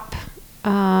 shop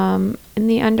in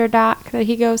the Underdock that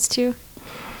he goes to?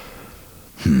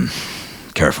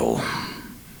 Careful.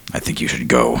 I think you should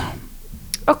go.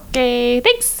 Okay,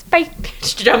 thanks. Bye.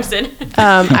 She jumps in.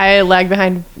 I lag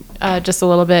behind just a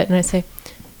little bit and I say,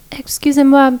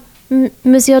 Excusez-moi,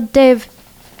 Monsieur Dave,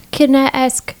 can I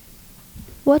ask,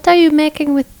 what are you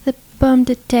making with the pomme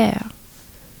de terre?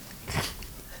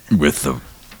 With the...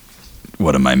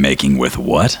 What am I making with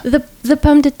what? The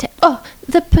pomme de terre. Oh,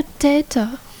 the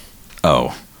potato.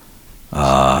 Oh.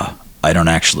 I don't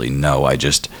actually know. I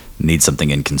just need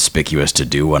something inconspicuous to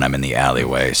do when I'm in the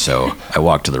alleyway, so I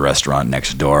walk to the restaurant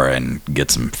next door and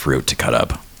get some fruit to cut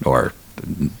up. Or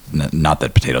Not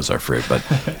that potatoes are fruit, but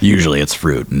usually it's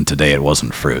fruit, and today it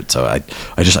wasn't fruit. So I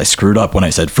screwed up when I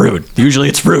said fruit. Usually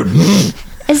it's fruit.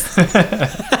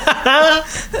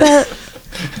 Well,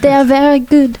 they are very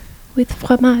good with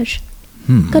fromage.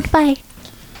 Goodbye.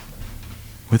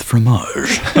 With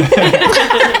fromage.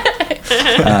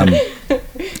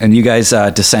 And you guys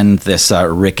descend this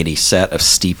rickety set of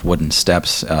steep wooden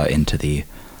steps into the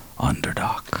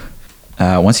underdock.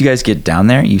 Once you guys get down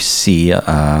there, you see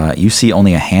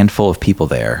only a handful of people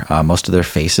there. Most of their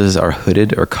faces are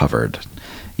hooded or covered.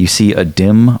 You see a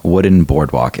dim wooden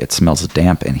boardwalk. It smells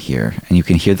damp in here, and you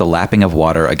can hear the lapping of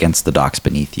water against the docks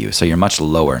beneath you. So you're much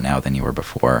lower now than you were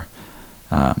before.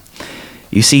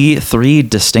 You see 3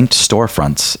 distinct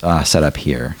storefronts set up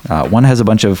here. One has a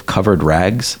bunch of covered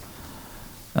rags.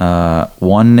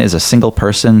 One is a single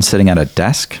person sitting at a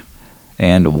desk.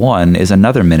 And one is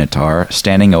another Minotaur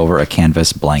standing over a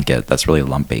canvas blanket that's really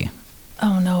lumpy.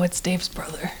 Oh no, it's Dave's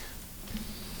brother.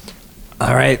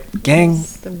 All right, gang.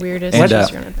 It's the weirdest.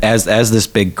 And as this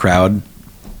big crowd,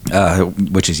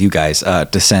 which is you guys,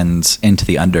 descends into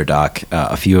the underdock,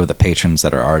 a few of the patrons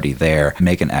that are already there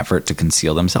make an effort to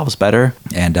conceal themselves better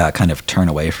and kind of turn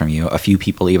away from you. A few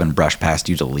people even brush past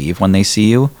you to leave when they see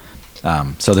you.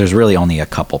 So there's really only a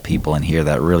couple people in here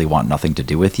that really want nothing to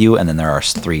do with you, and then there are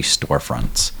 3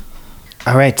 storefronts.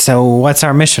 All right, so what's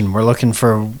our mission? We're looking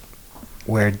for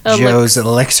where Joe's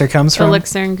elixir comes from?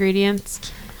 Elixir ingredients.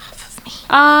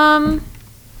 How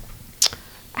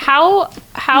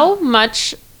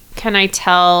much can I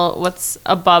tell what's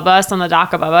above us on the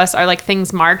dock above us? Are like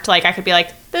things marked? Like I could be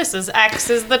like, this is X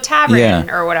is the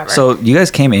tavern or whatever. So you guys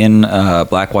came in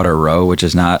Blackwater Row, which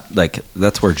is not like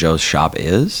that's where Joe's shop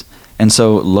is. And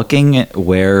so looking at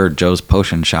where Joe's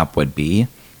potion shop would be,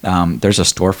 there's a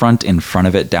storefront in front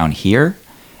of it down here.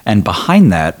 And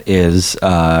behind that is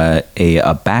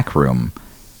a back room.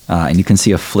 And you can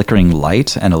see a flickering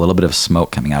light and a little bit of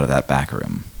smoke coming out of that back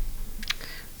room.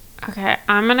 Okay,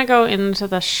 I'm going to go into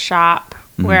the shop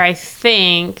where I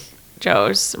think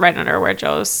Joe's, right under where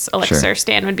Joe's elixir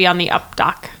stand would be on the up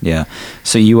dock. Yeah.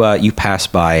 So you pass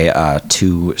by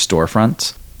 2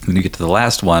 storefronts. When you get to the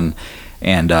last one,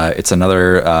 and it's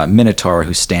another Minotaur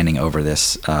who's standing over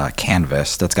this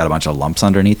canvas that's got a bunch of lumps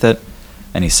underneath it.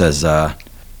 And he says,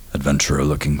 adventurer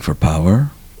looking for power?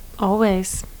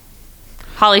 Always.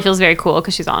 Holly feels very cool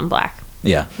because she's all in black.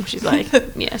 Yeah. She's like,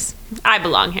 yes, I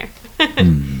belong here.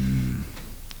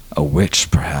 A witch,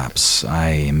 perhaps.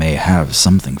 I may have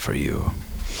something for you.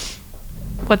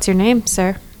 What's your name,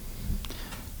 sir?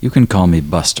 You can call me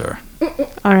Buster.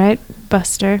 All right,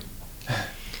 Buster.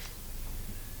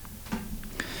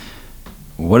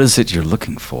 What is it you're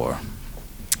looking for?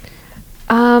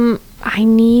 I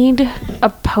need a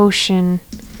potion.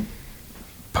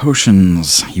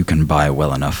 Potions you can buy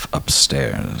well enough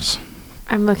upstairs.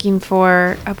 I'm looking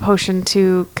for a potion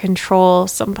to control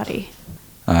somebody.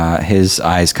 His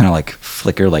eyes kind of like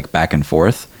flicker like back and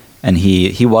forth. And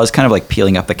he was kind of like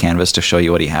peeling up the canvas to show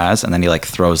you what he has. And then he like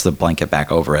throws the blanket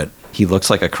back over it. He looks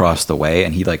like across the way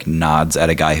and he like nods at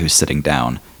a guy who's sitting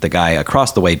down. The guy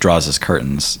across the way draws his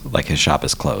curtains like his shop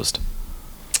is closed.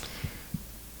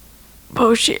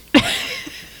 Potion.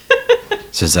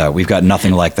 Says, we've got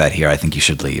nothing like that here. I think you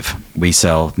should leave. We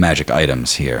sell magic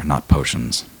items here, not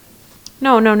potions.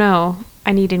 No.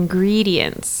 I need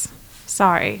ingredients.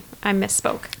 Sorry, I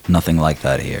misspoke. Nothing like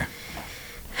that here.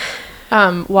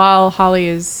 While Holly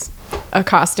is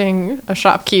accosting a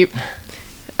shopkeep,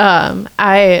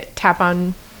 I tap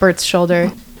on Bert's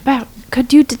shoulder.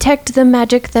 Could you detect the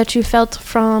magic that you felt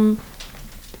from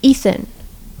Ethan?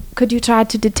 Could you try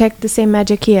to detect the same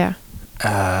magic here?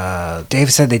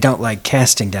 Dave said they don't like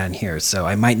casting down here, so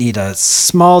I might need a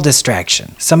small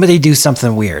distraction. Somebody do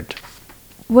something weird.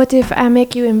 What if I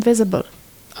make you invisible?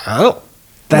 Oh,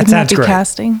 that Wouldn't sounds be great.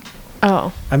 casting.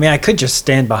 Oh. I mean, I could just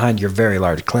stand behind your very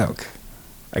large cloak,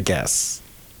 I guess.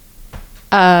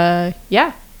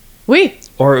 Yeah. We.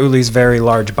 Or Uli's very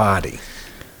large body.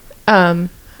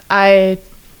 I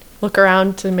look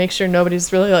around to make sure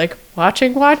nobody's really like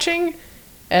watching,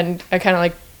 and I kind of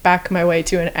like back my way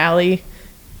to an alley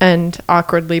and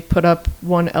awkwardly put up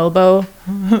one elbow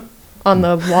on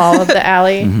the wall of the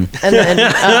alley and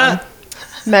then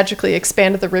magically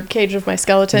expand the rib cage of my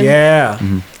skeleton Yeah.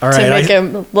 All right. to make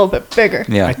him a little bit bigger.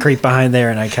 Yeah. I creep behind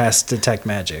there and I cast Detect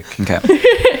Magic. Okay.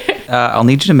 I'll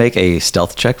need you to make a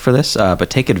stealth check for this, but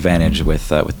take advantage with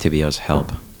Tibio's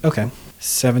help. Okay.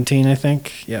 17, I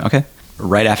think. Yeah. Okay.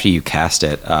 Right after you cast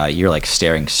it, you're like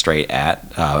staring straight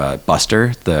at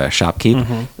Buster, the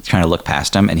shopkeep, trying to look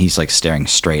past him, and he's like staring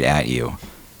straight at you.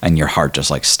 and your heart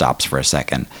just like stops for a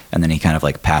second, and then he kind of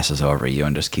like passes over you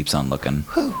and just keeps on looking.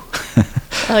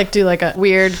 I like do like a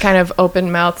weird kind of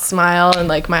open mouth smile and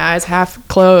like my eyes half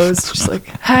closed, just like,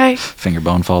 hi, Finger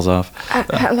bone falls off.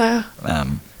 hello.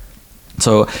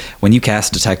 So when you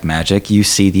cast Detect Magic, you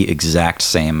see the exact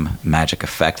same magic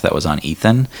effect that was on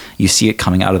Ethan. You see it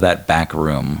coming out of that back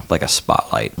room like a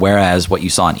spotlight. Whereas what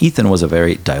you saw on Ethan was a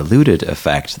very diluted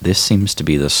effect, this seems to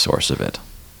be the source of it.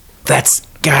 That's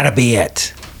gotta be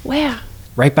it. Where?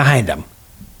 Right behind him.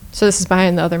 So this is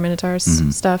behind the other Minotaurs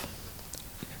stuff.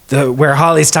 Where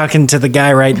Holly's talking to the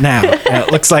guy right now.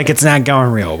 It looks like it's not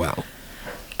going real well.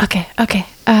 Okay.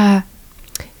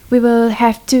 We will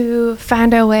have to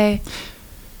find our way.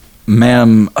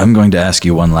 Ma'am, I'm going to ask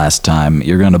you one last time.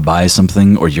 You're going to buy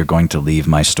something or you're going to leave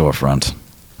my storefront?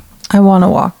 I want to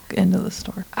walk into the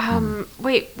store.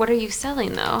 Wait, what are you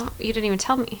selling though? You didn't even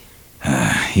tell me.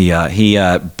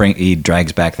 He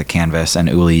drags back the canvas, and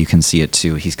Uli, you can see it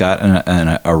too. He's got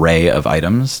an array of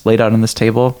items laid out on this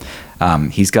table.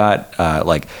 He's got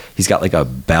like a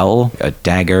bell, a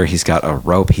dagger. He's got a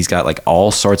rope. He's got like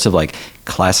all sorts of like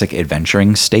classic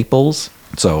adventuring staples.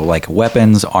 So like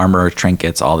weapons, armor,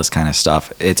 trinkets, all this kind of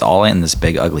stuff. It's all in this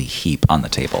big ugly heap on the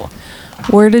table.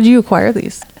 Where did you acquire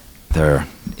these? They're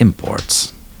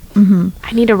imports.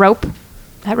 I need a rope.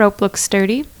 That rope looks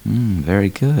sturdy. Very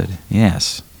good.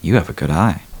 Yes, you have a good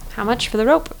eye. How much for the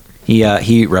rope?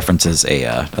 He references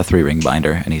a 3-ring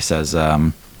binder, and he says,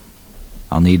 "I'll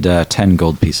need 10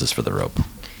 gold pieces for the rope."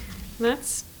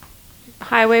 That's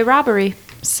highway robbery,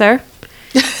 sir.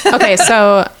 Okay,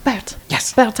 so Bert.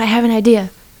 Yes. Bert, I have an idea.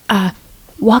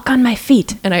 Walk on my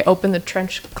feet. And I open the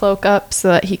trench cloak up so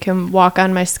that he can walk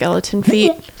on my skeleton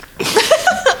feet.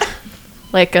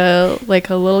 like a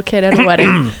little kid at a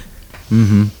wedding.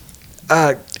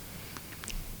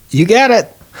 You got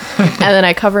it. And then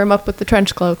I cover him up with the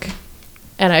trench cloak.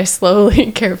 And I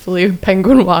slowly, carefully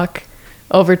penguin walk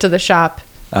over to the shop.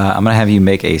 I'm gonna have you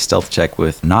make a stealth check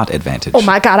with not advantage. Oh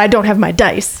my god, I don't have my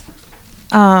dice.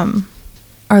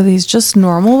 Are these just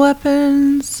normal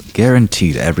weapons?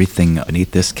 Guaranteed everything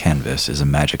beneath this canvas is a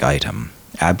magic item.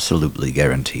 Absolutely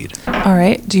guaranteed. All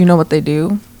right. Do you know what they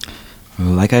do?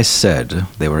 Like I said,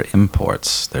 they were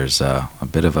imports. There's a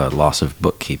bit of a loss of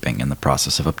bookkeeping in the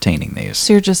process of obtaining these.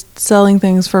 So you're just selling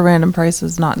things for random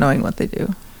prices, not knowing what they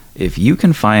do. If you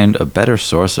can find a better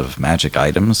source of magic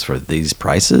items for these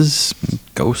prices,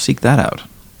 go seek that out.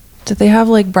 Do they have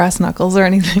like brass knuckles or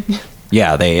anything?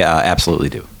 Yeah, they absolutely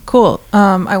do. Cool.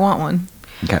 I want one.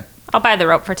 Okay. I'll buy the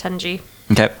rope for 10G.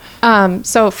 Okay.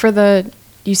 So for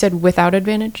you said without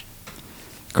advantage?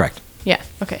 Correct. Yeah,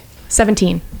 okay.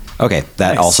 17. Okay,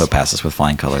 that Nice. also passes with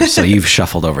flying colors. So you've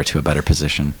shuffled over to a better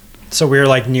position. So we're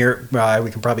like near.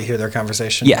 We can probably hear their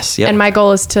conversation. Yes. Yep. And my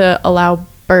goal is to allow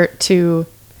Bert to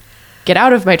get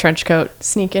out of my trench coat,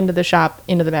 sneak into the shop,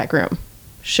 into the back room,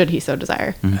 should he so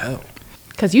desire. Oh,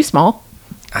 Because you small.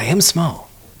 I am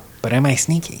small, but am I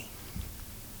sneaky?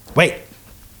 Wait.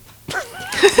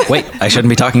 Wait, I shouldn't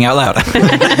be talking out loud.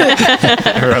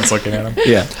 Everyone's looking at him.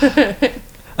 Yeah.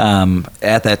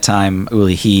 At that time,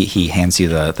 Uli, he hands you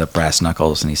the brass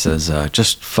knuckles, and he says,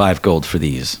 just 5 gold for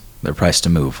these. They're priced to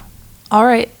move. All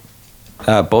right.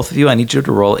 Both of you, I need you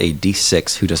to roll a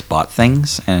d6 who just bought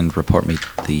things and report me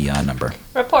the number.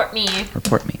 Report me.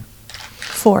 Report me.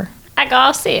 4. I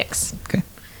got 6. Okay.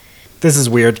 This is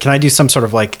weird. Can I do some sort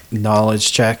of like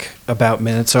knowledge check about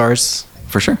minotaurs?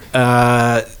 For sure.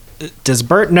 Does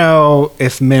Bert know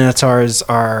if minotaurs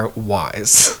are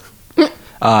wise?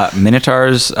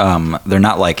 Minotaurs, they're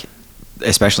not like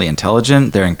especially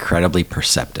intelligent. They're incredibly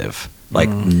perceptive. Like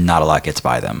not a lot gets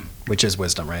by them. Which is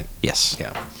wisdom, right? Yes.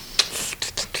 Yeah.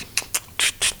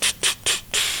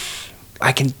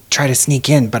 I can try to sneak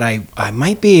in, but I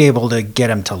might be able to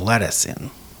get him to let us in.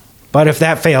 But if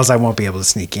that fails, I won't be able to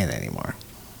sneak in anymore.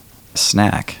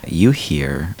 Snack. You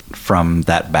hear from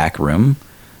that back room.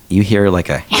 You hear like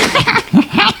a.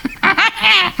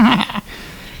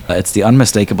 It's the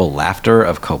unmistakable laughter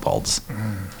of kobolds.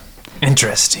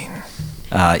 Interesting.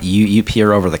 You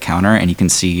peer over the counter and you can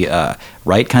see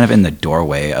right kind of in the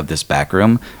doorway of this back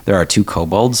room, there are 2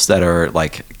 kobolds that are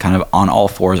like kind of on all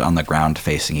fours on the ground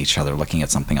facing each other looking at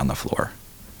something on the floor.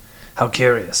 How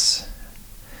curious.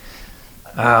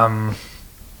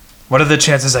 What are the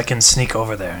chances I can sneak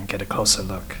over there and get a closer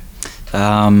look?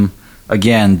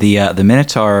 Again, the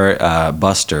Minotaur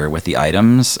Buster with the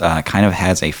items kind of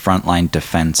has a frontline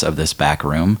defense of this back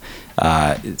room.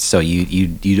 So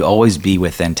you'd always be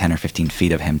within 10 or 15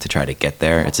 feet of him to try to get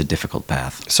there. It's a difficult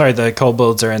path. Sorry, the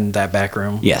kobolds are in that back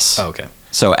room? Yes. Oh, okay.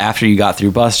 So after you got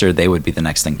through Buster, they would be the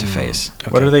next thing to face.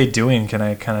 What are they doing? Can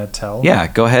I kind of tell? Yeah,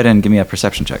 go ahead and give me a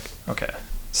perception check. Okay.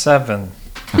 7.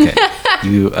 Okay.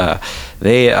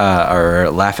 They are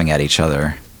laughing at each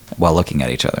other while looking at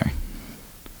each other.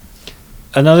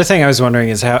 Another thing I was wondering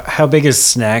is how big is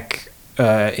Snack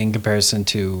in comparison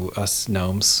to us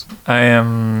gnomes? I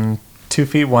am 2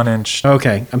 feet 1 inch.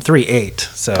 Okay, I'm 3'8",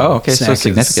 so So Snack is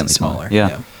significantly smaller.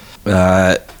 Yeah.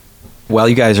 While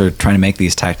you guys are trying to make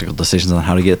these tactical decisions on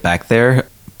how to get back there,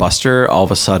 Buster, all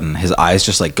of a sudden, his eyes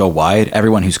just like go wide.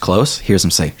 Everyone who's close hears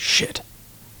him say, "Shit,"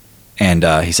 and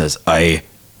he says, "I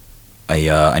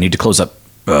need to close up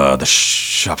the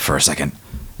shop for a second."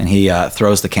 And he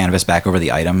throws the canvas back over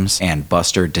the items, and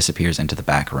Buster disappears into the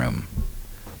back room.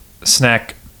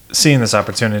 Snack, seeing this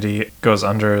opportunity, goes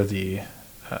under the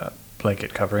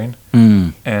blanket covering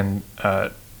and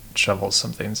shovels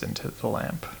some things into the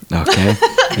lamp. Okay.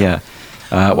 Yeah.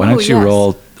 Why don't you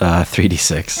roll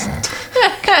 3d6?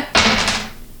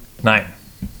 9.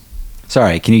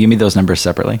 Sorry, can you give me those numbers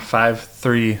separately? 5,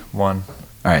 3, 1.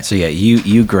 All right, so yeah,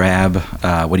 you grab.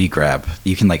 What do you grab?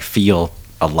 You can like feel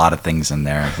a lot of things in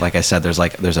there. Like I said, there's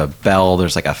a bell,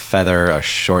 there's like a feather, a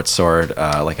short sword,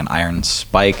 like an iron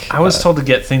spike. I was told to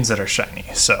get things that are shiny,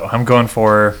 so I'm going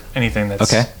for anything that's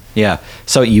Okay. Yeah.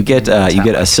 So you get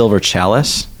a silver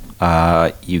chalice.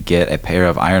 You get a pair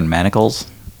of iron manacles,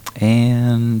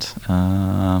 and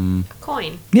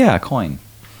Coin. yeah, a coin.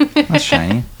 That's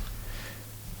shiny.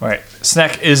 All right.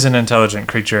 Snack is an intelligent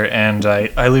creature, and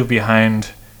I leave behind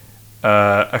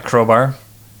a crowbar,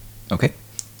 Okay.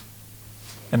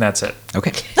 and that's it.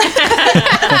 Okay.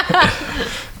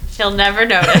 He'll never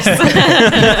notice.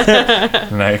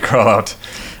 And I crawl out.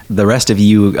 The rest of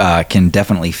you can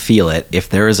definitely feel it. If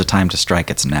there is a time to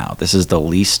strike, it's now. This is the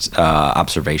least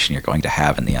observation you're going to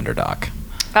have in the Underdock.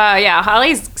 Yeah,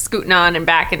 Holly's scooting on and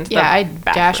back into Yeah, I the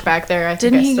back dash room. back there. I think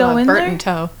Didn't I he still go have in Bert there? in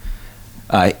tow.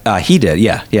 He did,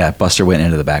 yeah. Yeah, Buster went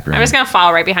into the back room. I'm just gonna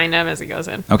follow right behind him as he goes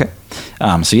in. Okay.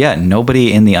 So yeah,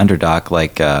 nobody in the Underdock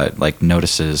like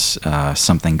notices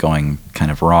something going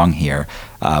kind of wrong here.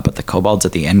 But the kobolds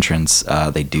at the entrance,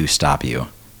 they do stop you,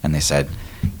 and they said,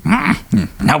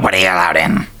 "Nobody allowed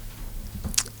in."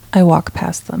 I walk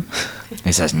past them.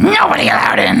 He says, "Nobody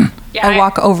allowed in." Yeah, I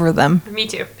walk over them. Me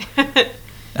too.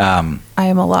 I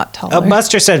am a lot taller.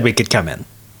 Buster said we could come in.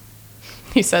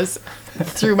 He says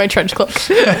through my trench cloak.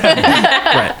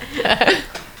 Right.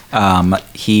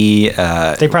 He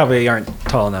They probably aren't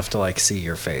tall enough to like see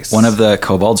your face. one of the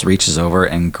kobolds reaches over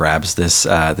and grabs this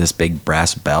big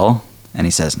brass bell, and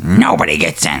he says, "Nobody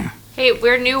gets in." Hey,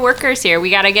 we're new workers here. We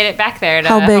gotta get it back there. To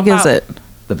How big help is out. it?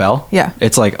 The bell? Yeah.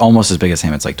 It's like almost as big as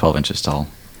him. It's like 12 inches tall.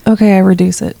 Okay, I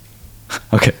reduce it.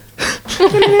 Okay.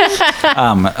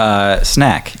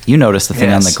 Snack, you noticed the thing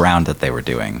on the Yes. ground that they were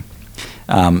doing.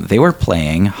 They were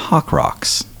playing Hawk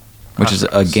Rocks, which Hawk is a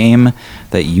Rocks. game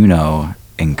that you know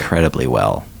incredibly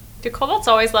well. Do kobolds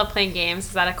always love playing games?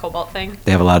 Is that a kobold thing?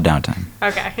 They have a lot of downtime.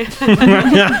 Okay. Because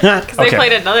they Okay.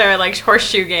 played another like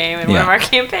horseshoe game in one Yeah. of our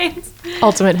campaigns.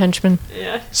 Ultimate henchman.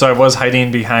 Yeah. So I was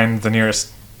hiding behind the nearest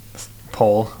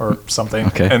pole or something.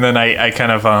 Okay. And then I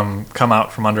kind of come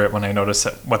out from under it when I notice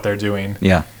what they're doing.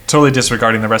 Yeah. Totally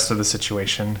disregarding the rest of the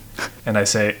situation. And I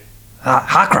say,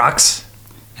 Hawk Rocks.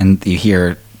 And you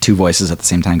hear two voices at the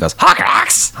same time goes, "Hawk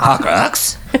Rocks! Hawk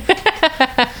Rocks!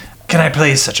 Can I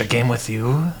play such a game with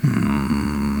you?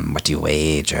 What do you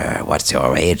wager? What's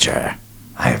your wager?"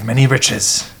 I have many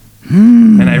riches.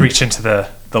 And I reach into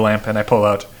the lamp and I pull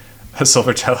out a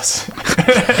silver chalice.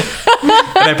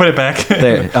 And I put it back.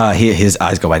 There, his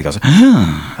eyes go wide. He goes,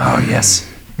 Oh, yes.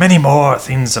 Many more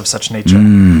things of such nature.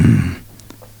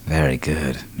 "Very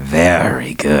good.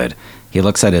 Very good." He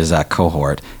looks at his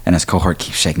cohort, and his cohort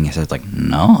keeps shaking his head like,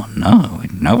 no,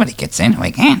 nobody gets in.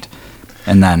 We can't.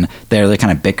 And then they're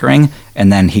kind of bickering, and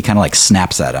then he kind of like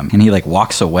snaps at him, and he like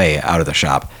walks away out of the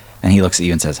shop, and he looks at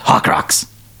you and says, "Hawk Rocks."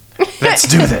 Let's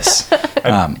do this.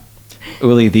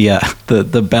 Uli,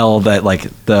 the bell that like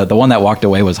the one that walked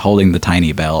away was holding the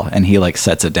tiny bell, and he like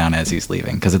sets it down as he's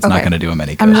leaving because it's not Okay. going to do him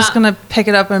any good. I'm just gonna pick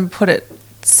it up and put it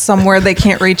somewhere they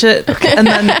can't reach it, and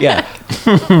then Yeah,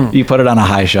 you put it on a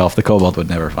high shelf. The kobold would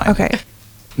never find it. okay.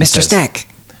 Mr. Snack,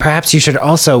 perhaps you should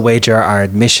also wager our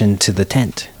admission to the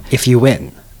tent if you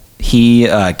win. He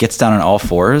gets down on all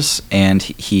fours, and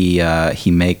he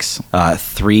makes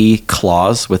 3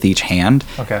 claws with each hand.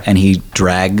 Okay. And he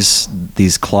drags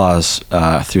these claws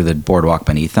through the boardwalk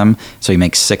beneath him. So he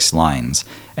makes 6 lines.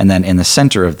 And then in the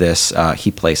center of this, he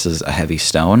places a heavy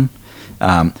stone.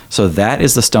 So that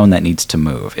is the stone that needs to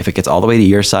move. If it gets all the way to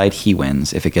your side, he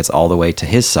wins. If it gets all the way to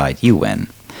his side, you win.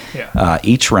 Yeah.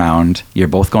 Each round, you're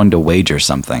both going to wager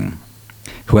something.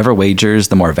 Whoever wagers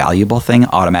the more valuable thing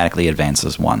automatically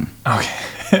advances 1.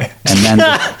 Okay. And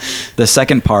then The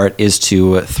second part is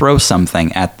to throw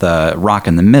something at the rock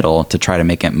in the middle to try to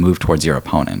make it move towards your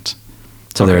opponent.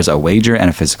 So there's a wager and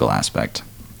a physical aspect.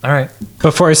 All right.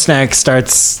 Before Snack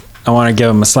starts, I want to give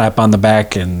him a slap on the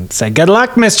back and say, "Good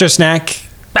luck, Mr. Snack."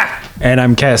 And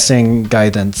I'm casting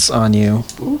guidance on you,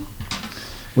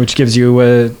 which gives you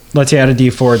lets you add a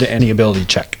D4 to any ability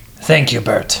check. Thank you,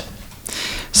 Bert.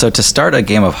 So to start a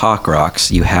game of Hawk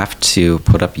Rocks, you have to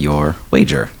put up your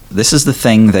wager. This is the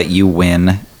thing that you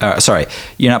win. Sorry,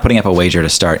 you're not putting up a wager to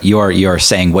start. You're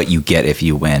saying what you get if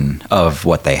you win of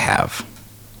what they have.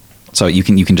 So you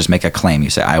can just make a claim. You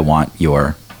say, "I want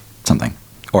your something,"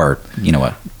 or you know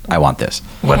what, "I want this."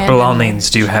 What belongings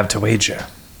do you have to wager?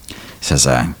 He says,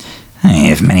 "I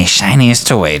have many shinies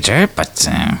to wager, but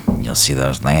you'll see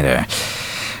those later.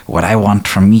 What I want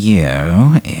from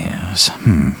you is,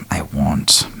 I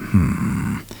want,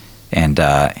 And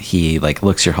he like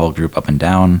looks your whole group up and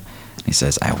down, and he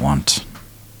says, "I want,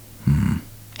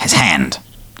 his hand,"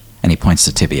 and he points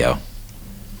to Tibio.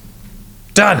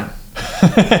 Done.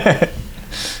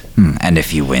 And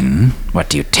if you win, what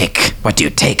do you take? What do you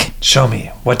take? Show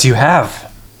me. What do you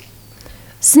have?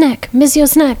 Snack, Monsieur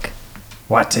Snack.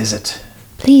 What is it?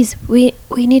 Please, we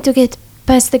need to get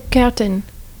past the curtain.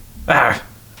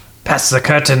 Pass the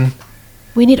curtain.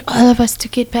 We need all of us to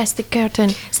get past the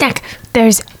curtain. Snack,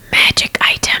 there's magic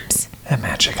items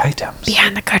Magic items.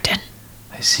 behind the curtain.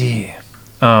 I see.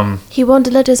 He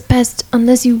won't let us past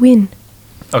unless you win.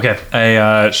 Okay,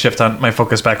 I shift on my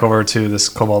focus back over to this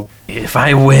kobold. If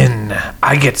I win,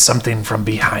 I get something from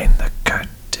behind the curtain.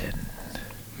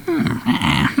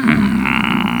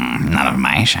 None of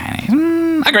my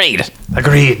shinies. Agreed.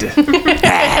 Agreed.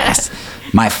 Yes.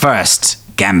 My first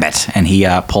gambit. And he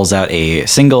pulls out a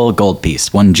single gold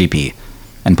piece, 1 GP,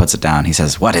 and puts it down. He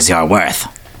says, "What is your worth?"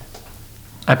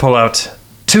 I pull out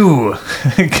 2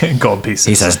 gold pieces.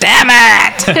 He says, "Damn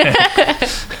it!"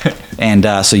 And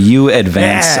so you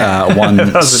advance one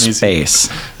That was an easy space.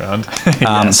 round.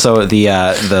 So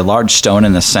the large stone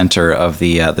in the center of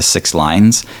the 6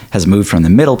 lines has moved from the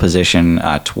middle position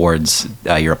towards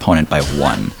your opponent by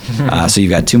 1. So you've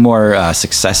got 2 more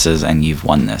successes, and you've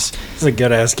won this. It's a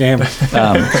good ass game.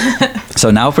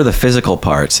 So now for the physical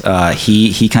part,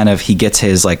 he gets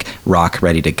his like rock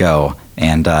ready to go,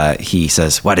 and he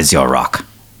says, "What is your rock?"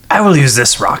 I will use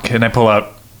this rock, and I pull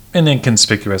out an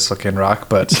inconspicuous looking rock,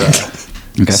 but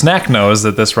Okay. Snack knows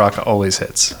that this rock always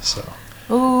hits. So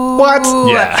What?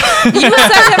 yeah, You set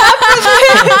him up for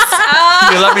this.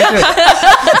 you let me do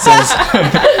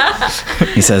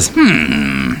it. He says,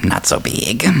 not so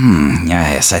big.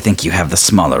 Yes, I think you have the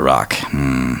smaller rock.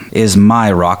 Is my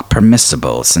rock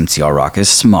permissible since your rock is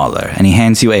smaller? And he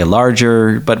hands you a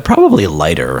larger, but probably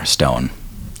lighter stone.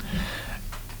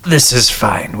 This is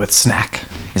fine with Snack.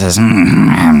 He says,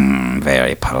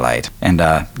 very polite, and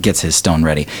gets his stone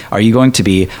ready. Are you going to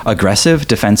be aggressive,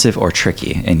 defensive, or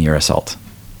tricky in your assault?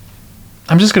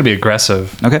 I'm just going to be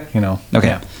aggressive. Okay. You know. Okay.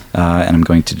 Yeah. And I'm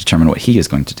going to determine what he is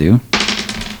going to do.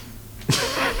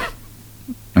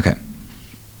 Okay.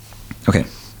 Okay.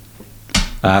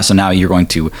 So now you're going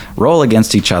to roll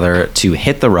against each other to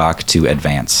hit the rock to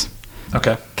advance.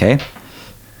 Okay. Okay?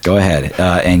 Go ahead.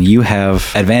 And you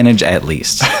have advantage at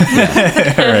least. All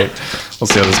right. We'll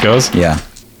see how this goes. Yeah.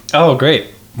 Oh, great.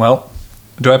 Well,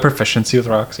 do I have proficiency with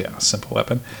rocks? Yeah, simple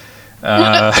weapon.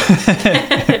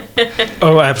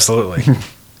 Oh, absolutely.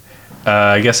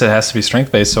 I guess it has to be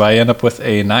strength based, so I end up with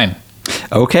a 9.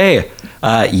 Okay.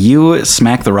 You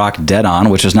smack the rock dead on,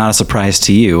 which is not a surprise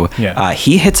to you. Yeah.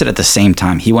 He hits it at the same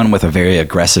time. He went with a very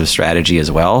aggressive strategy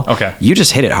as well. Okay. You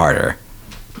just hit it harder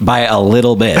by a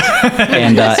little bit.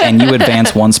 and you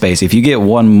advance 1 space. If you get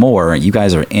 1 more, you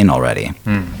guys are in already.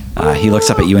 He looks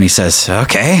up at you and he says,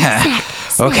 okay.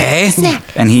 Okay.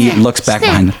 And he looks back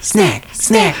behind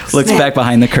looks back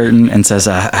behind the curtain and says,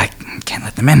 I can't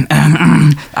let them in.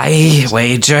 I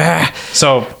wager.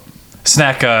 So,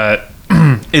 Snack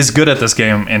is good at this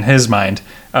game in his mind.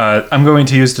 I'm going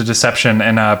to use the deception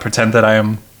and pretend that I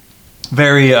am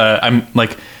very. I'm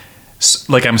like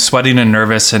I'm sweating and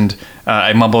nervous, and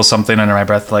I mumble something under my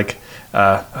breath, like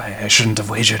I shouldn't have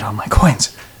wagered on my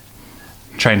coins.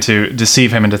 Trying to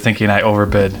deceive him into thinking I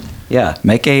overbid. Yeah,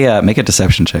 make a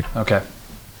deception check. Okay.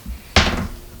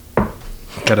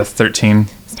 Got a 13.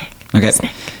 Okay.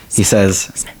 He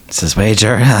says,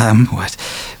 wager.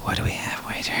 What do we have,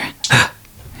 wager?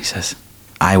 He says,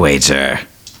 I wager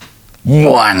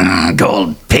 1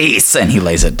 gold piece, and he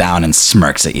lays it down and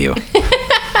smirks at you.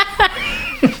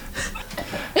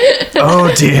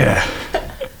 Oh dear.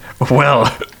 Well,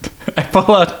 I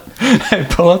pull out I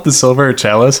pull out the silver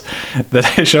chalice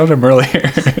that I showed him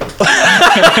earlier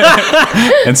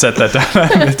and set that down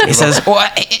on the table. He says,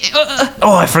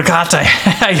 "Oh, I forgot I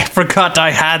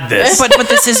had this. but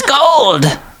this is gold.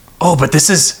 Oh, but this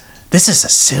is a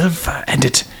silver, and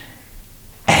it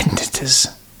is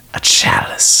a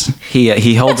chalice."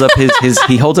 He holds up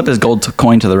his gold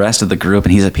coin to the rest of the group,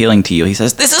 and he's appealing to you. He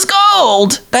says, "This is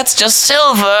gold. That's just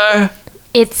silver.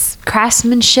 Its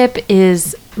craftsmanship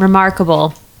is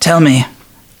remarkable. Tell me,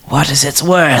 what is its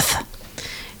worth?"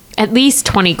 At least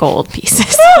 20 gold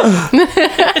pieces.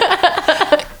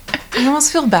 I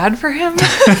almost feel bad for him.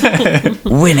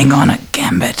 Winning on a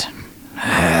gambit.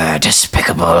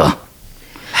 Despicable.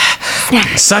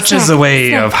 Such is the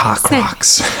way of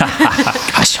Hawkrocks.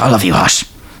 Hush, all of you, hush.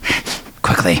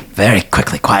 Quickly, very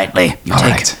quickly, quietly.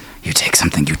 You take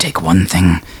something, you take one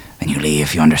thing, then you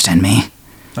leave. You understand me?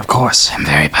 Of course. I'm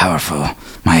very powerful.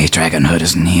 My dragonhood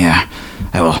isn't here.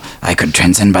 I could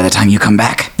transcend by the time you come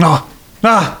back. Oh,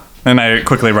 and I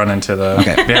quickly run into the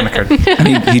Vandercard.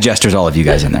 He gestures all of you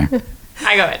guys in there.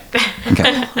 I go in.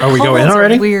 Okay. Are we going in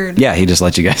already? Weird. Yeah, he just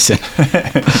let you guys in.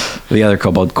 The other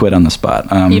kobold quit on the spot.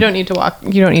 You don't need to walk.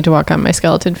 You don't need to walk on my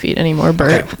skeleton feet anymore,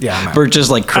 Bert. Okay. Yeah, I'm out. Bert just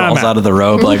like crawls out of the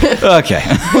robe, like, okay.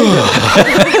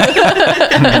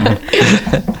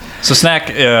 So Snack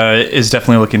is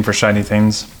definitely looking for shiny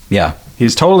things. Yeah.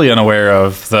 He's totally unaware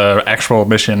of the actual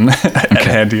mission at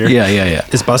hand here. Yeah.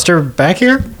 Is Buster back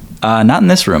here? Not in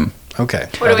this room. Okay.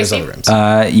 What do we there's see? other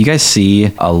rooms. You guys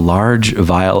see a large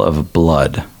vial of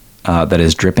blood that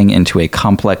is dripping into a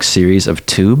complex series of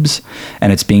tubes,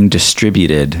 and it's being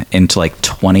distributed into like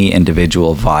 20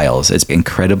 individual vials. It's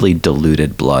incredibly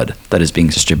diluted blood that is being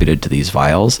distributed to these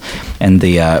vials, and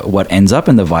the what ends up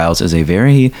in the vials is a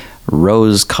very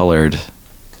rose-colored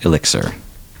elixir.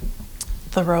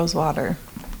 The rose water.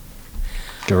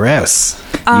 Gross.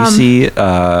 You see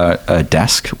a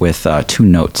desk with 2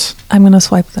 notes. I'm going to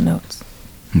swipe the notes.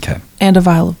 Okay. And a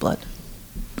vial of blood.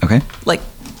 Okay. Like,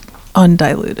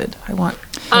 undiluted. I want...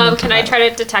 Can I try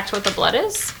to detect what the blood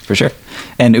is? For sure.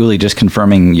 And Uli, just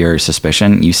confirming your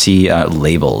suspicion, you see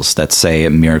labels that say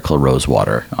Miracle Rose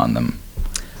Water on them.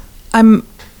 I'm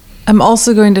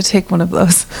also going to take one of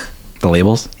those. The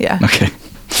labels? Yeah. Okay.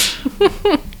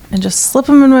 And just slip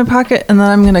them in my pocket, and then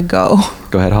I'm going to go.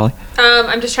 Go ahead, Holly.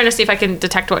 I'm just trying to see if I can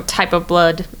detect what type of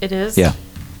blood it is. Yeah.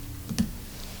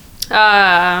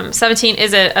 17.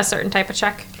 Is it a certain type of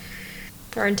check?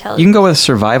 Or intelligence? You can go with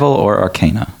survival or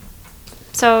arcana.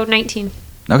 So 19.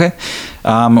 Okay.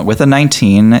 With a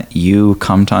 19, you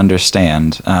come to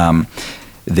understand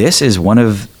this is one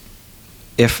of,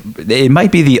 if it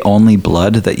might be the only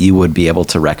blood that you would be able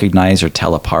to recognize or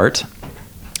tell apart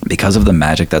because of the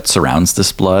magic that surrounds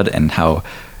this blood and how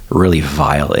really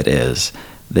vile it is.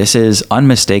 This is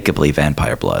unmistakably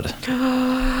vampire blood.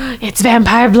 It's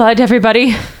vampire blood,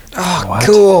 everybody. Oh,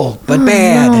 cool, but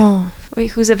bad.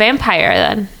 Wait, who's a vampire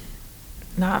then?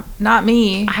 Not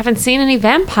me. I haven't seen any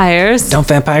vampires. Don't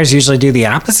vampires usually do the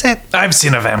opposite? I've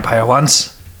seen a vampire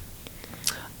once.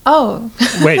 Oh.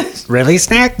 Wait, really,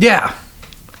 Snack? Yeah.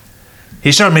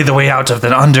 He showed me the way out of the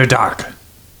Underdark.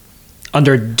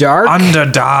 Underdark?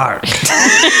 Underdark.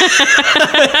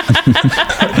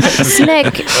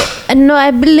 Snake. No,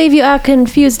 I believe you are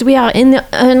confused. We are in the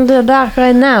Underdark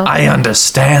right now. I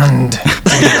understand.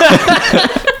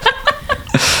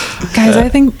 Guys,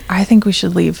 I think we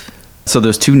should leave. So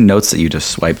those 2 notes that you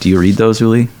just swiped, do you read those,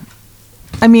 Uli?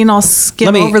 I mean, I'll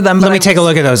skim over them. Let but me take a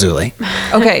look at those, Uli.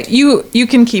 Okay, you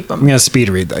can keep them. I'm going to speed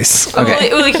read these. Okay.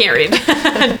 Uli can't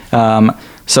read.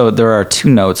 So there are 2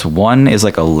 notes. One is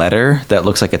like a letter that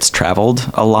looks like it's traveled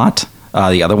a lot.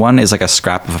 The other one is like a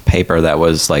scrap of paper that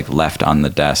was like left on the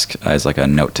desk as like a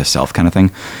note to self kind of thing.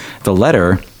 The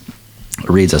letter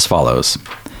reads as follows.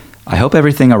 I hope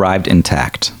everything arrived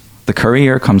intact. The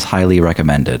courier comes highly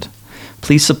recommended.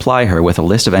 Please supply her with a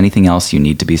list of anything else you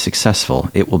need to be successful.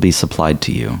 It will be supplied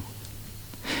to you.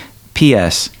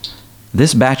 P.S.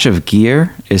 This batch of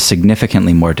gear is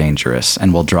significantly more dangerous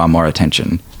and will draw more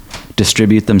attention.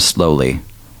 Distribute them slowly.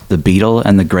 The beetle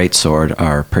and the greatsword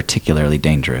are particularly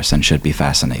dangerous and should be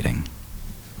fascinating.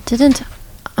 Didn't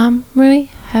Umri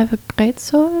have a great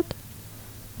sword?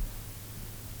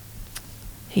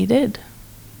 He did.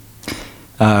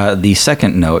 The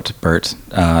second note, Bert,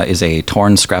 is a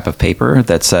torn scrap of paper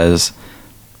that says,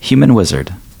 Human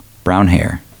wizard, brown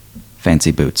hair,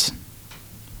 fancy boots.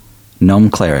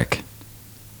 Gnome cleric,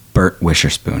 Bert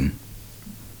Wisherspoon.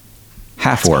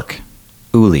 Half-orc,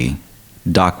 Uli,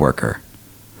 dock worker.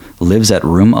 Lives at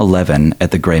room 11 at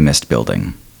the Grey Mist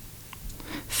building.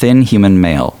 Thin human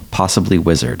male, possibly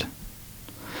wizard.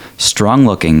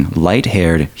 Strong-looking,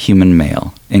 light-haired human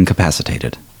male,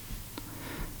 incapacitated.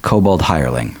 kobold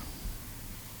hireling.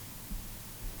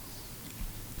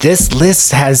 This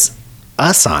list has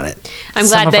us on it. I'm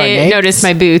Some glad of our they names. noticed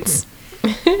my boots.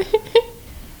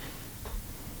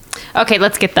 Okay,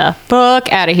 let's get the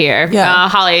fuck out of here. Yeah.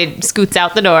 Holly scoots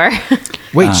out the door.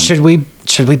 Wait, should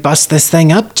we bust this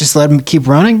thing up? Just let them keep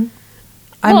running?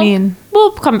 I mean,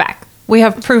 we'll come back. we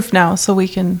have proof now, so we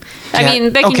can. I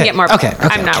mean, they can okay, get more. okay,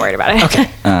 I'm not worried about it. Okay.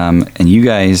 And you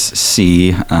guys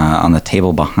see on the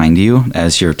table behind you,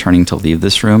 as you're turning to leave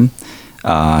this room,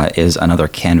 is another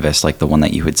canvas like the one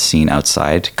that you had seen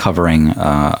outside, covering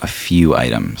a few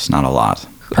items, not a lot.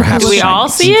 Perhaps Do we all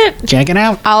shinies. see it? Check it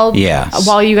out. I'll Yes.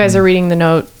 while you guys are reading the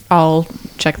note, I'll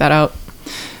check that out.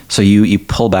 So you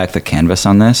pull back the canvas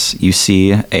on this. You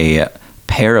see a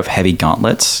pair of heavy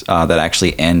gauntlets that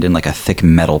actually end in like a thick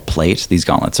metal plate. These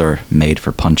gauntlets are made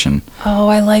for punching. Oh,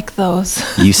 I like those.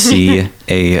 You see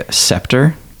a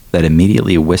scepter that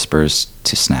immediately whispers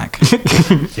to Snack.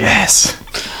 Yes.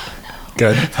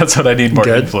 Good. That's what I need more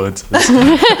Good. influence.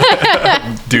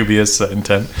 Dubious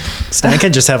intent. Snack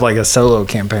can just have like a solo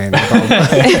campaign.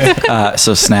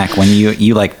 So Snack, when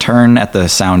you like turn at the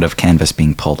sound of canvas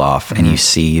being pulled off and you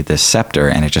see this scepter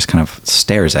and it just kind of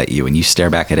stares at you and you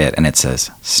stare back at it and it says,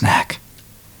 Snack,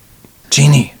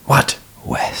 Genie, what?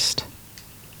 west.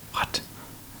 What?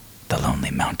 The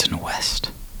lonely mountain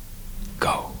west.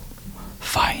 Go.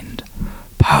 Find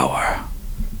power.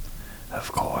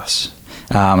 Of course.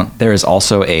 There is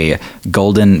also a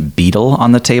golden beetle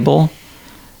on the table.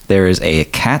 There is a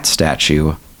cat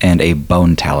statue and a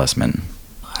bone talisman.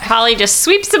 Holly just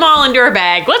sweeps them all into her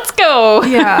bag. Let's go.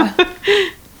 Yeah.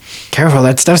 Careful,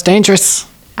 that stuff's dangerous.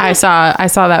 I saw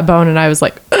that bone and I was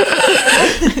like,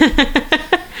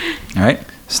 All right.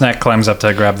 Snack climbs up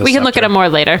to grab the We can look at scepter. them more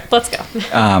later. Let's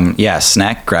go. Yeah,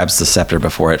 Snack grabs the scepter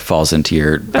before it falls into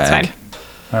your That's bag. fine.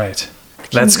 All right.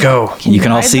 Let's go. You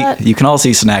can all ride see that? you can all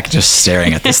see Snack just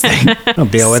staring at this thing. I'll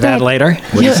deal with that Snack. later.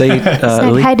 What do you say,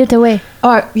 Uli? Hide it away.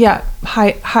 Oh, yeah.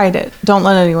 Hide it. Don't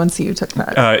let anyone see you took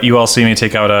that. You all see me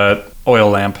take out a oil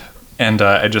lamp, and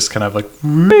I just kind of like,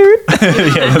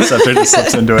 yeah, the scepter just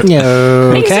slips into it.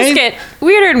 Things just Okay. get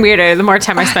weirder and weirder the more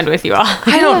time I spend with you all.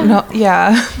 I don't know.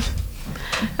 Yeah.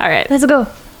 All right. Let's go.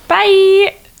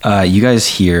 Bye. You guys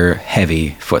hear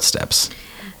heavy footsteps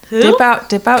Dip out.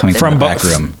 coming from the From back both.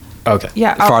 room, Okay.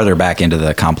 Yeah. farther back into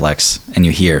the complex, and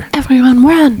you hear, Everyone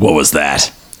run. "What was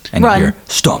that?" And Run. you hear,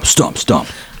 "Stomp, stomp, stomp."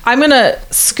 I'm going to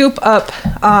scoop up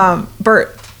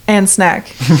Bert and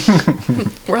Snack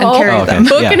we're and all carry Oh, okay. them.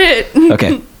 booking Yeah. it.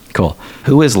 Okay, cool.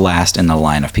 Who is last in the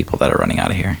line of people that are running out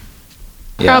of here?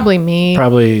 Yeah. Probably me.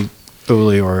 Probably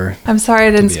Uli or I'm sorry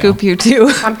I didn't Tibio. scoop you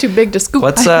too. I'm too big to scoop.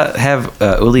 Let's have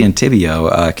Uli and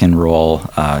Tibio can roll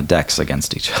decks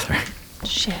against each other.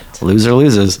 Shit. Loser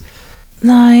loses.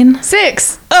 9.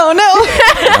 6. Oh no.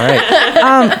 All right.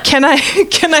 Can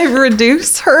I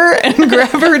reduce her and grab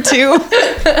her too?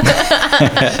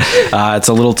 It's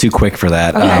a little too quick for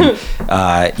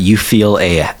that. You feel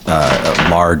a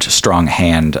large, strong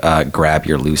hand grab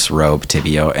your loose robe,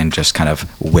 Tibio, and just kind of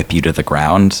whip you to the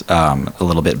ground a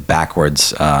little bit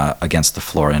backwards against the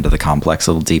floor into the complex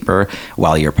a little deeper,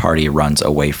 while your party runs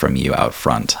away from you out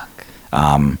front.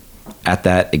 At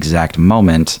that exact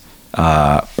moment,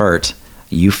 Bert,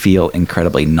 you feel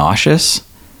incredibly nauseous,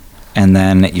 and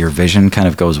then your vision kind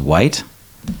of goes white,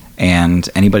 and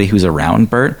anybody who's around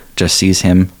Bert just sees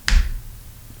him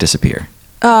disappear.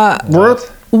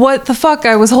 What the fuck?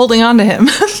 I was holding on to him.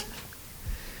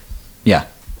 Yeah.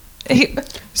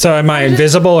 So am I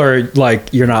invisible or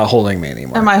like you're not holding me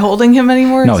anymore? Am I holding him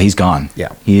anymore? No, he's gone.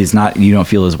 Yeah. He's not, you don't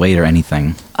feel his weight or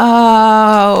anything.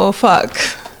 Oh, fuck.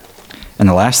 And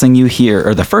the last thing you hear,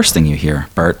 or the first thing you hear,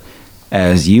 Bert,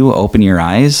 as you open your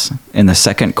eyes in the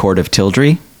second court of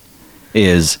Tildry,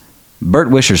 is Bert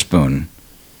Wisherspoon.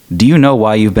 Do you know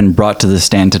why you've been brought to the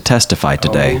stand to testify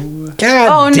today?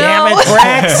 God Oh, damn no. it,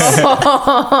 Brax.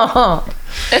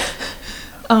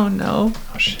 Oh no.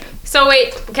 So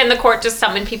wait, can the court just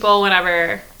summon people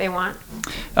whenever they want?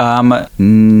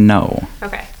 No.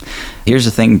 Okay. Here's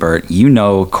the thing, Bert. You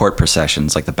know court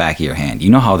processions like the back of your hand. You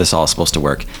know how this all is supposed to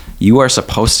work. You are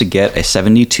supposed to get a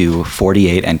 72,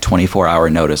 48, and 24-hour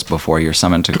notice before you're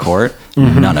summoned to court.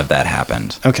 None of that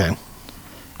happened. Okay.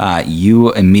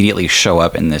 You immediately show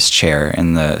up in this chair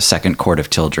in the second court of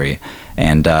Tildry,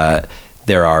 and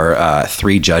there are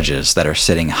 3 judges that are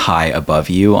sitting high above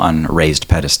you on raised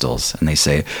pedestals, and they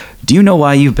say, "Do you know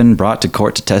why you've been brought to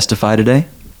court to testify today?"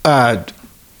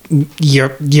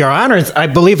 Your Honor, I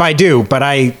believe I do, but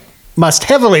I must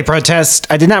heavily protest.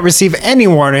 I did not receive any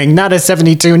warning, not a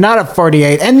 72, not a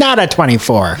 48, and not a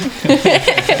 24.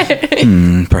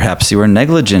 Perhaps you were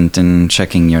negligent in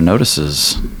checking your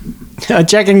notices.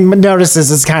 Checking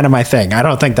notices is kind of my thing. I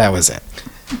don't think that was it.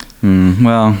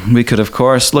 Well, we could, of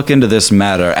course, look into this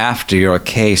matter after your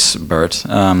case, Bert.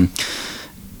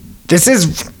 This is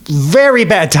very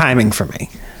bad timing for me.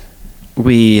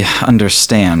 We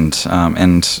understand,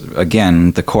 and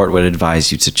again, the court would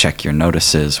advise you to check your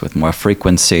notices with more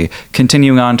frequency.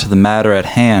 Continuing on to the matter at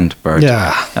hand, Bert.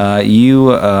 Yeah.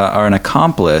 You are an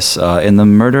accomplice in the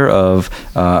murder of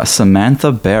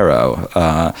Samantha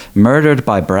Barrow, murdered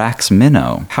by Brax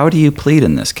Minnow. How do you plead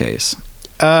in this case?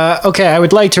 Okay, I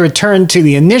would like to return to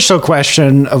the initial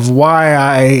question of why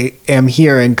I am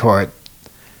here in court.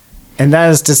 And that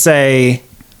is to say,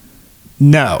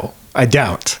 no, I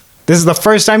don't. This is the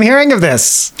first I'm hearing of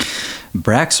this.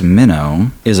 Brax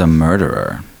Minnow is a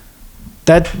murderer.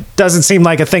 That doesn't seem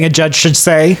like a thing a judge should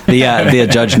say. The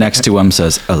judge next to him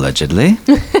says, allegedly.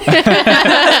 Right.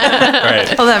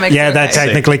 Well, that makes Yeah, sense. that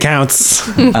technically counts.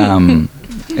 And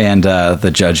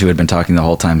the judge who had been talking the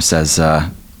whole time says,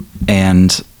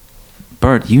 and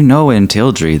Bert, you know in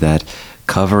Tildry that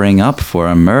covering up for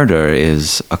a murder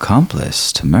is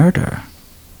accomplice to murder.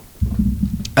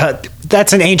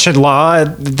 That's an ancient law.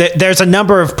 There's a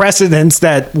number of precedents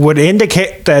that would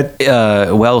indicate that.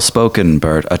 Well spoken,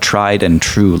 Bert. A tried and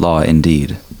true law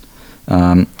indeed.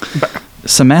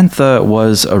 Samantha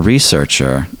was a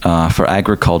researcher for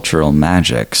agricultural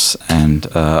magics and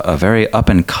a very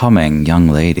up-and-coming young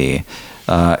lady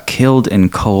killed in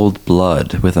cold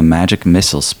blood with a magic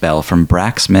missile spell from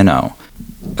Brax Minnow.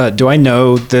 Do I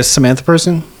know this Samantha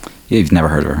person? You've never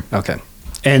heard of her. Okay.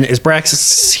 And is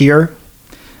Brax here?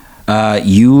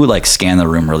 You scan the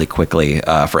room really quickly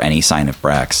for any sign of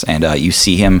Brax, and you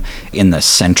see him in the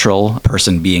central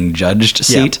person being judged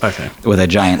seat okay. with a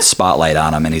giant spotlight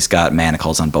on him, and he's got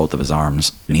manacles on both of his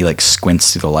arms, and he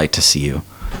squints through the light to see you.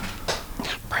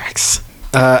 Brax.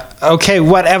 Okay,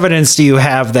 what evidence do you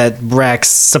have that Brax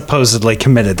supposedly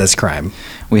committed this crime?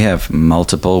 We have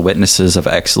multiple witnesses of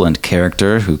excellent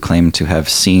character who claim to have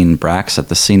seen Brax at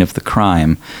the scene of the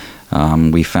crime.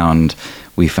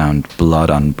 We found blood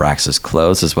on Brax's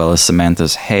clothes as well as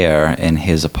Samantha's hair in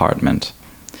his apartment.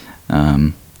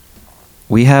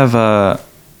 We have an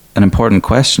important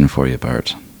question for you,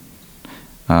 Bert.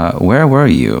 Where were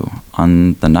you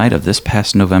on the night of this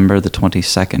past November the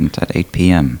 22nd at 8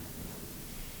 p.m.?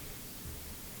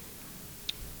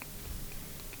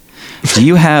 Do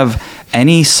you have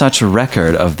any such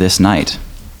record of this night?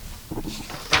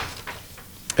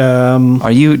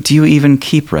 Do you even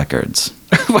keep records?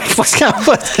 What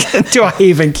do I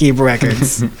even keep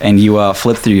records? And you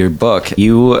flip through your book.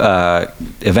 You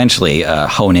eventually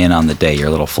hone in on the day. You're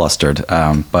a little flustered,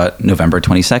 but November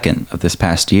 22nd of this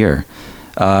past year.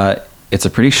 It's a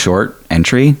pretty short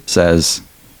entry. It says,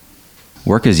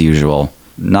 work as usual.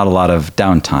 Not a lot of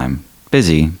downtime.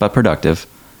 Busy, but productive.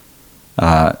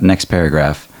 Next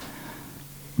paragraph.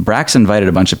 Brax invited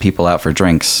a bunch of people out for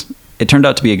drinks. It turned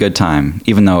out to be a good time,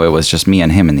 even though it was just me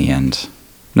and him in the end.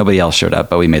 Nobody else showed up,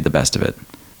 but we made the best of it.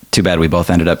 Too bad we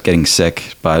both ended up getting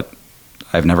sick, but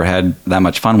I've never had that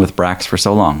much fun with Brax for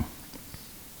so long.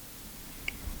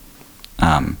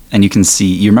 And you can see,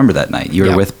 you remember that night. You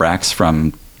were with Brax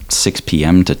from 6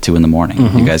 p.m. to 2 in the morning.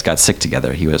 Mm-hmm. You guys got sick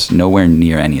together. He was nowhere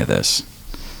near any of this.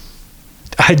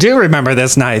 I do remember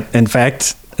this night, in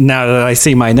fact, now that I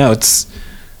see my notes.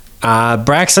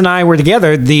 Brax and I were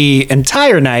together the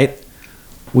entire night.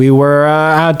 We were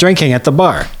out drinking at the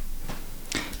bar.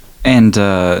 And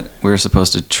we were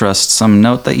supposed to trust some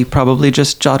note that you probably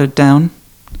just jotted down?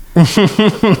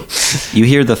 You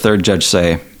hear the third judge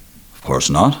say, "Of course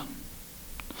not.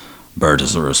 Bert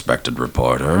is a respected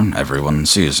reporter. Everyone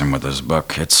sees him with his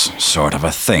book. It's sort of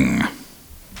a thing."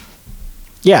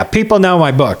 Yeah, people know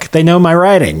my book. They know my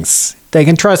writings. They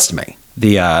can trust me.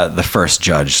 The first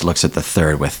judge looks at the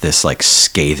third with this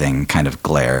scathing kind of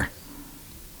glare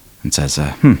and says,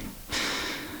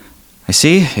 I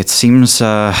see. It seems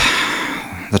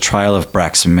the trial of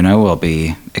Brax Minnow will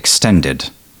be extended.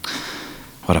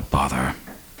 What a bother.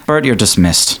 Bert, you're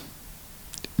dismissed.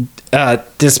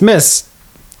 Dismissed?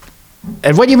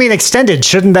 And what do you mean extended?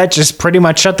 Shouldn't that just pretty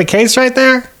much shut the case right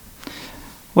there?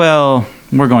 Well,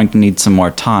 we're going to need some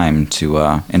more time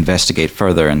to investigate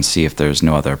further and see if there's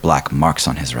no other black marks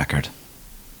on his record.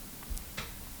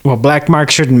 Well, black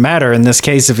marks shouldn't matter in this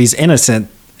case if he's innocent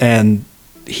and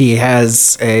he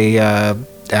has a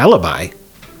alibi.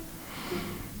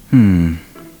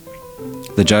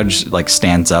 The judge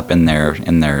stands up in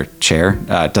their chair.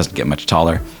 It doesn't get much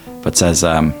taller, but says,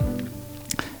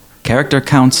 "Character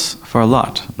counts for a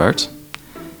lot, Bert.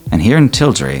 And here in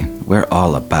Tildry, we're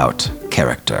all about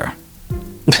character."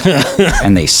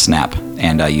 And they snap,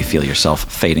 and you feel yourself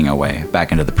fading away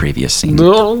back into the previous scene.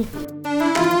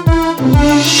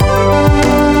 Bye.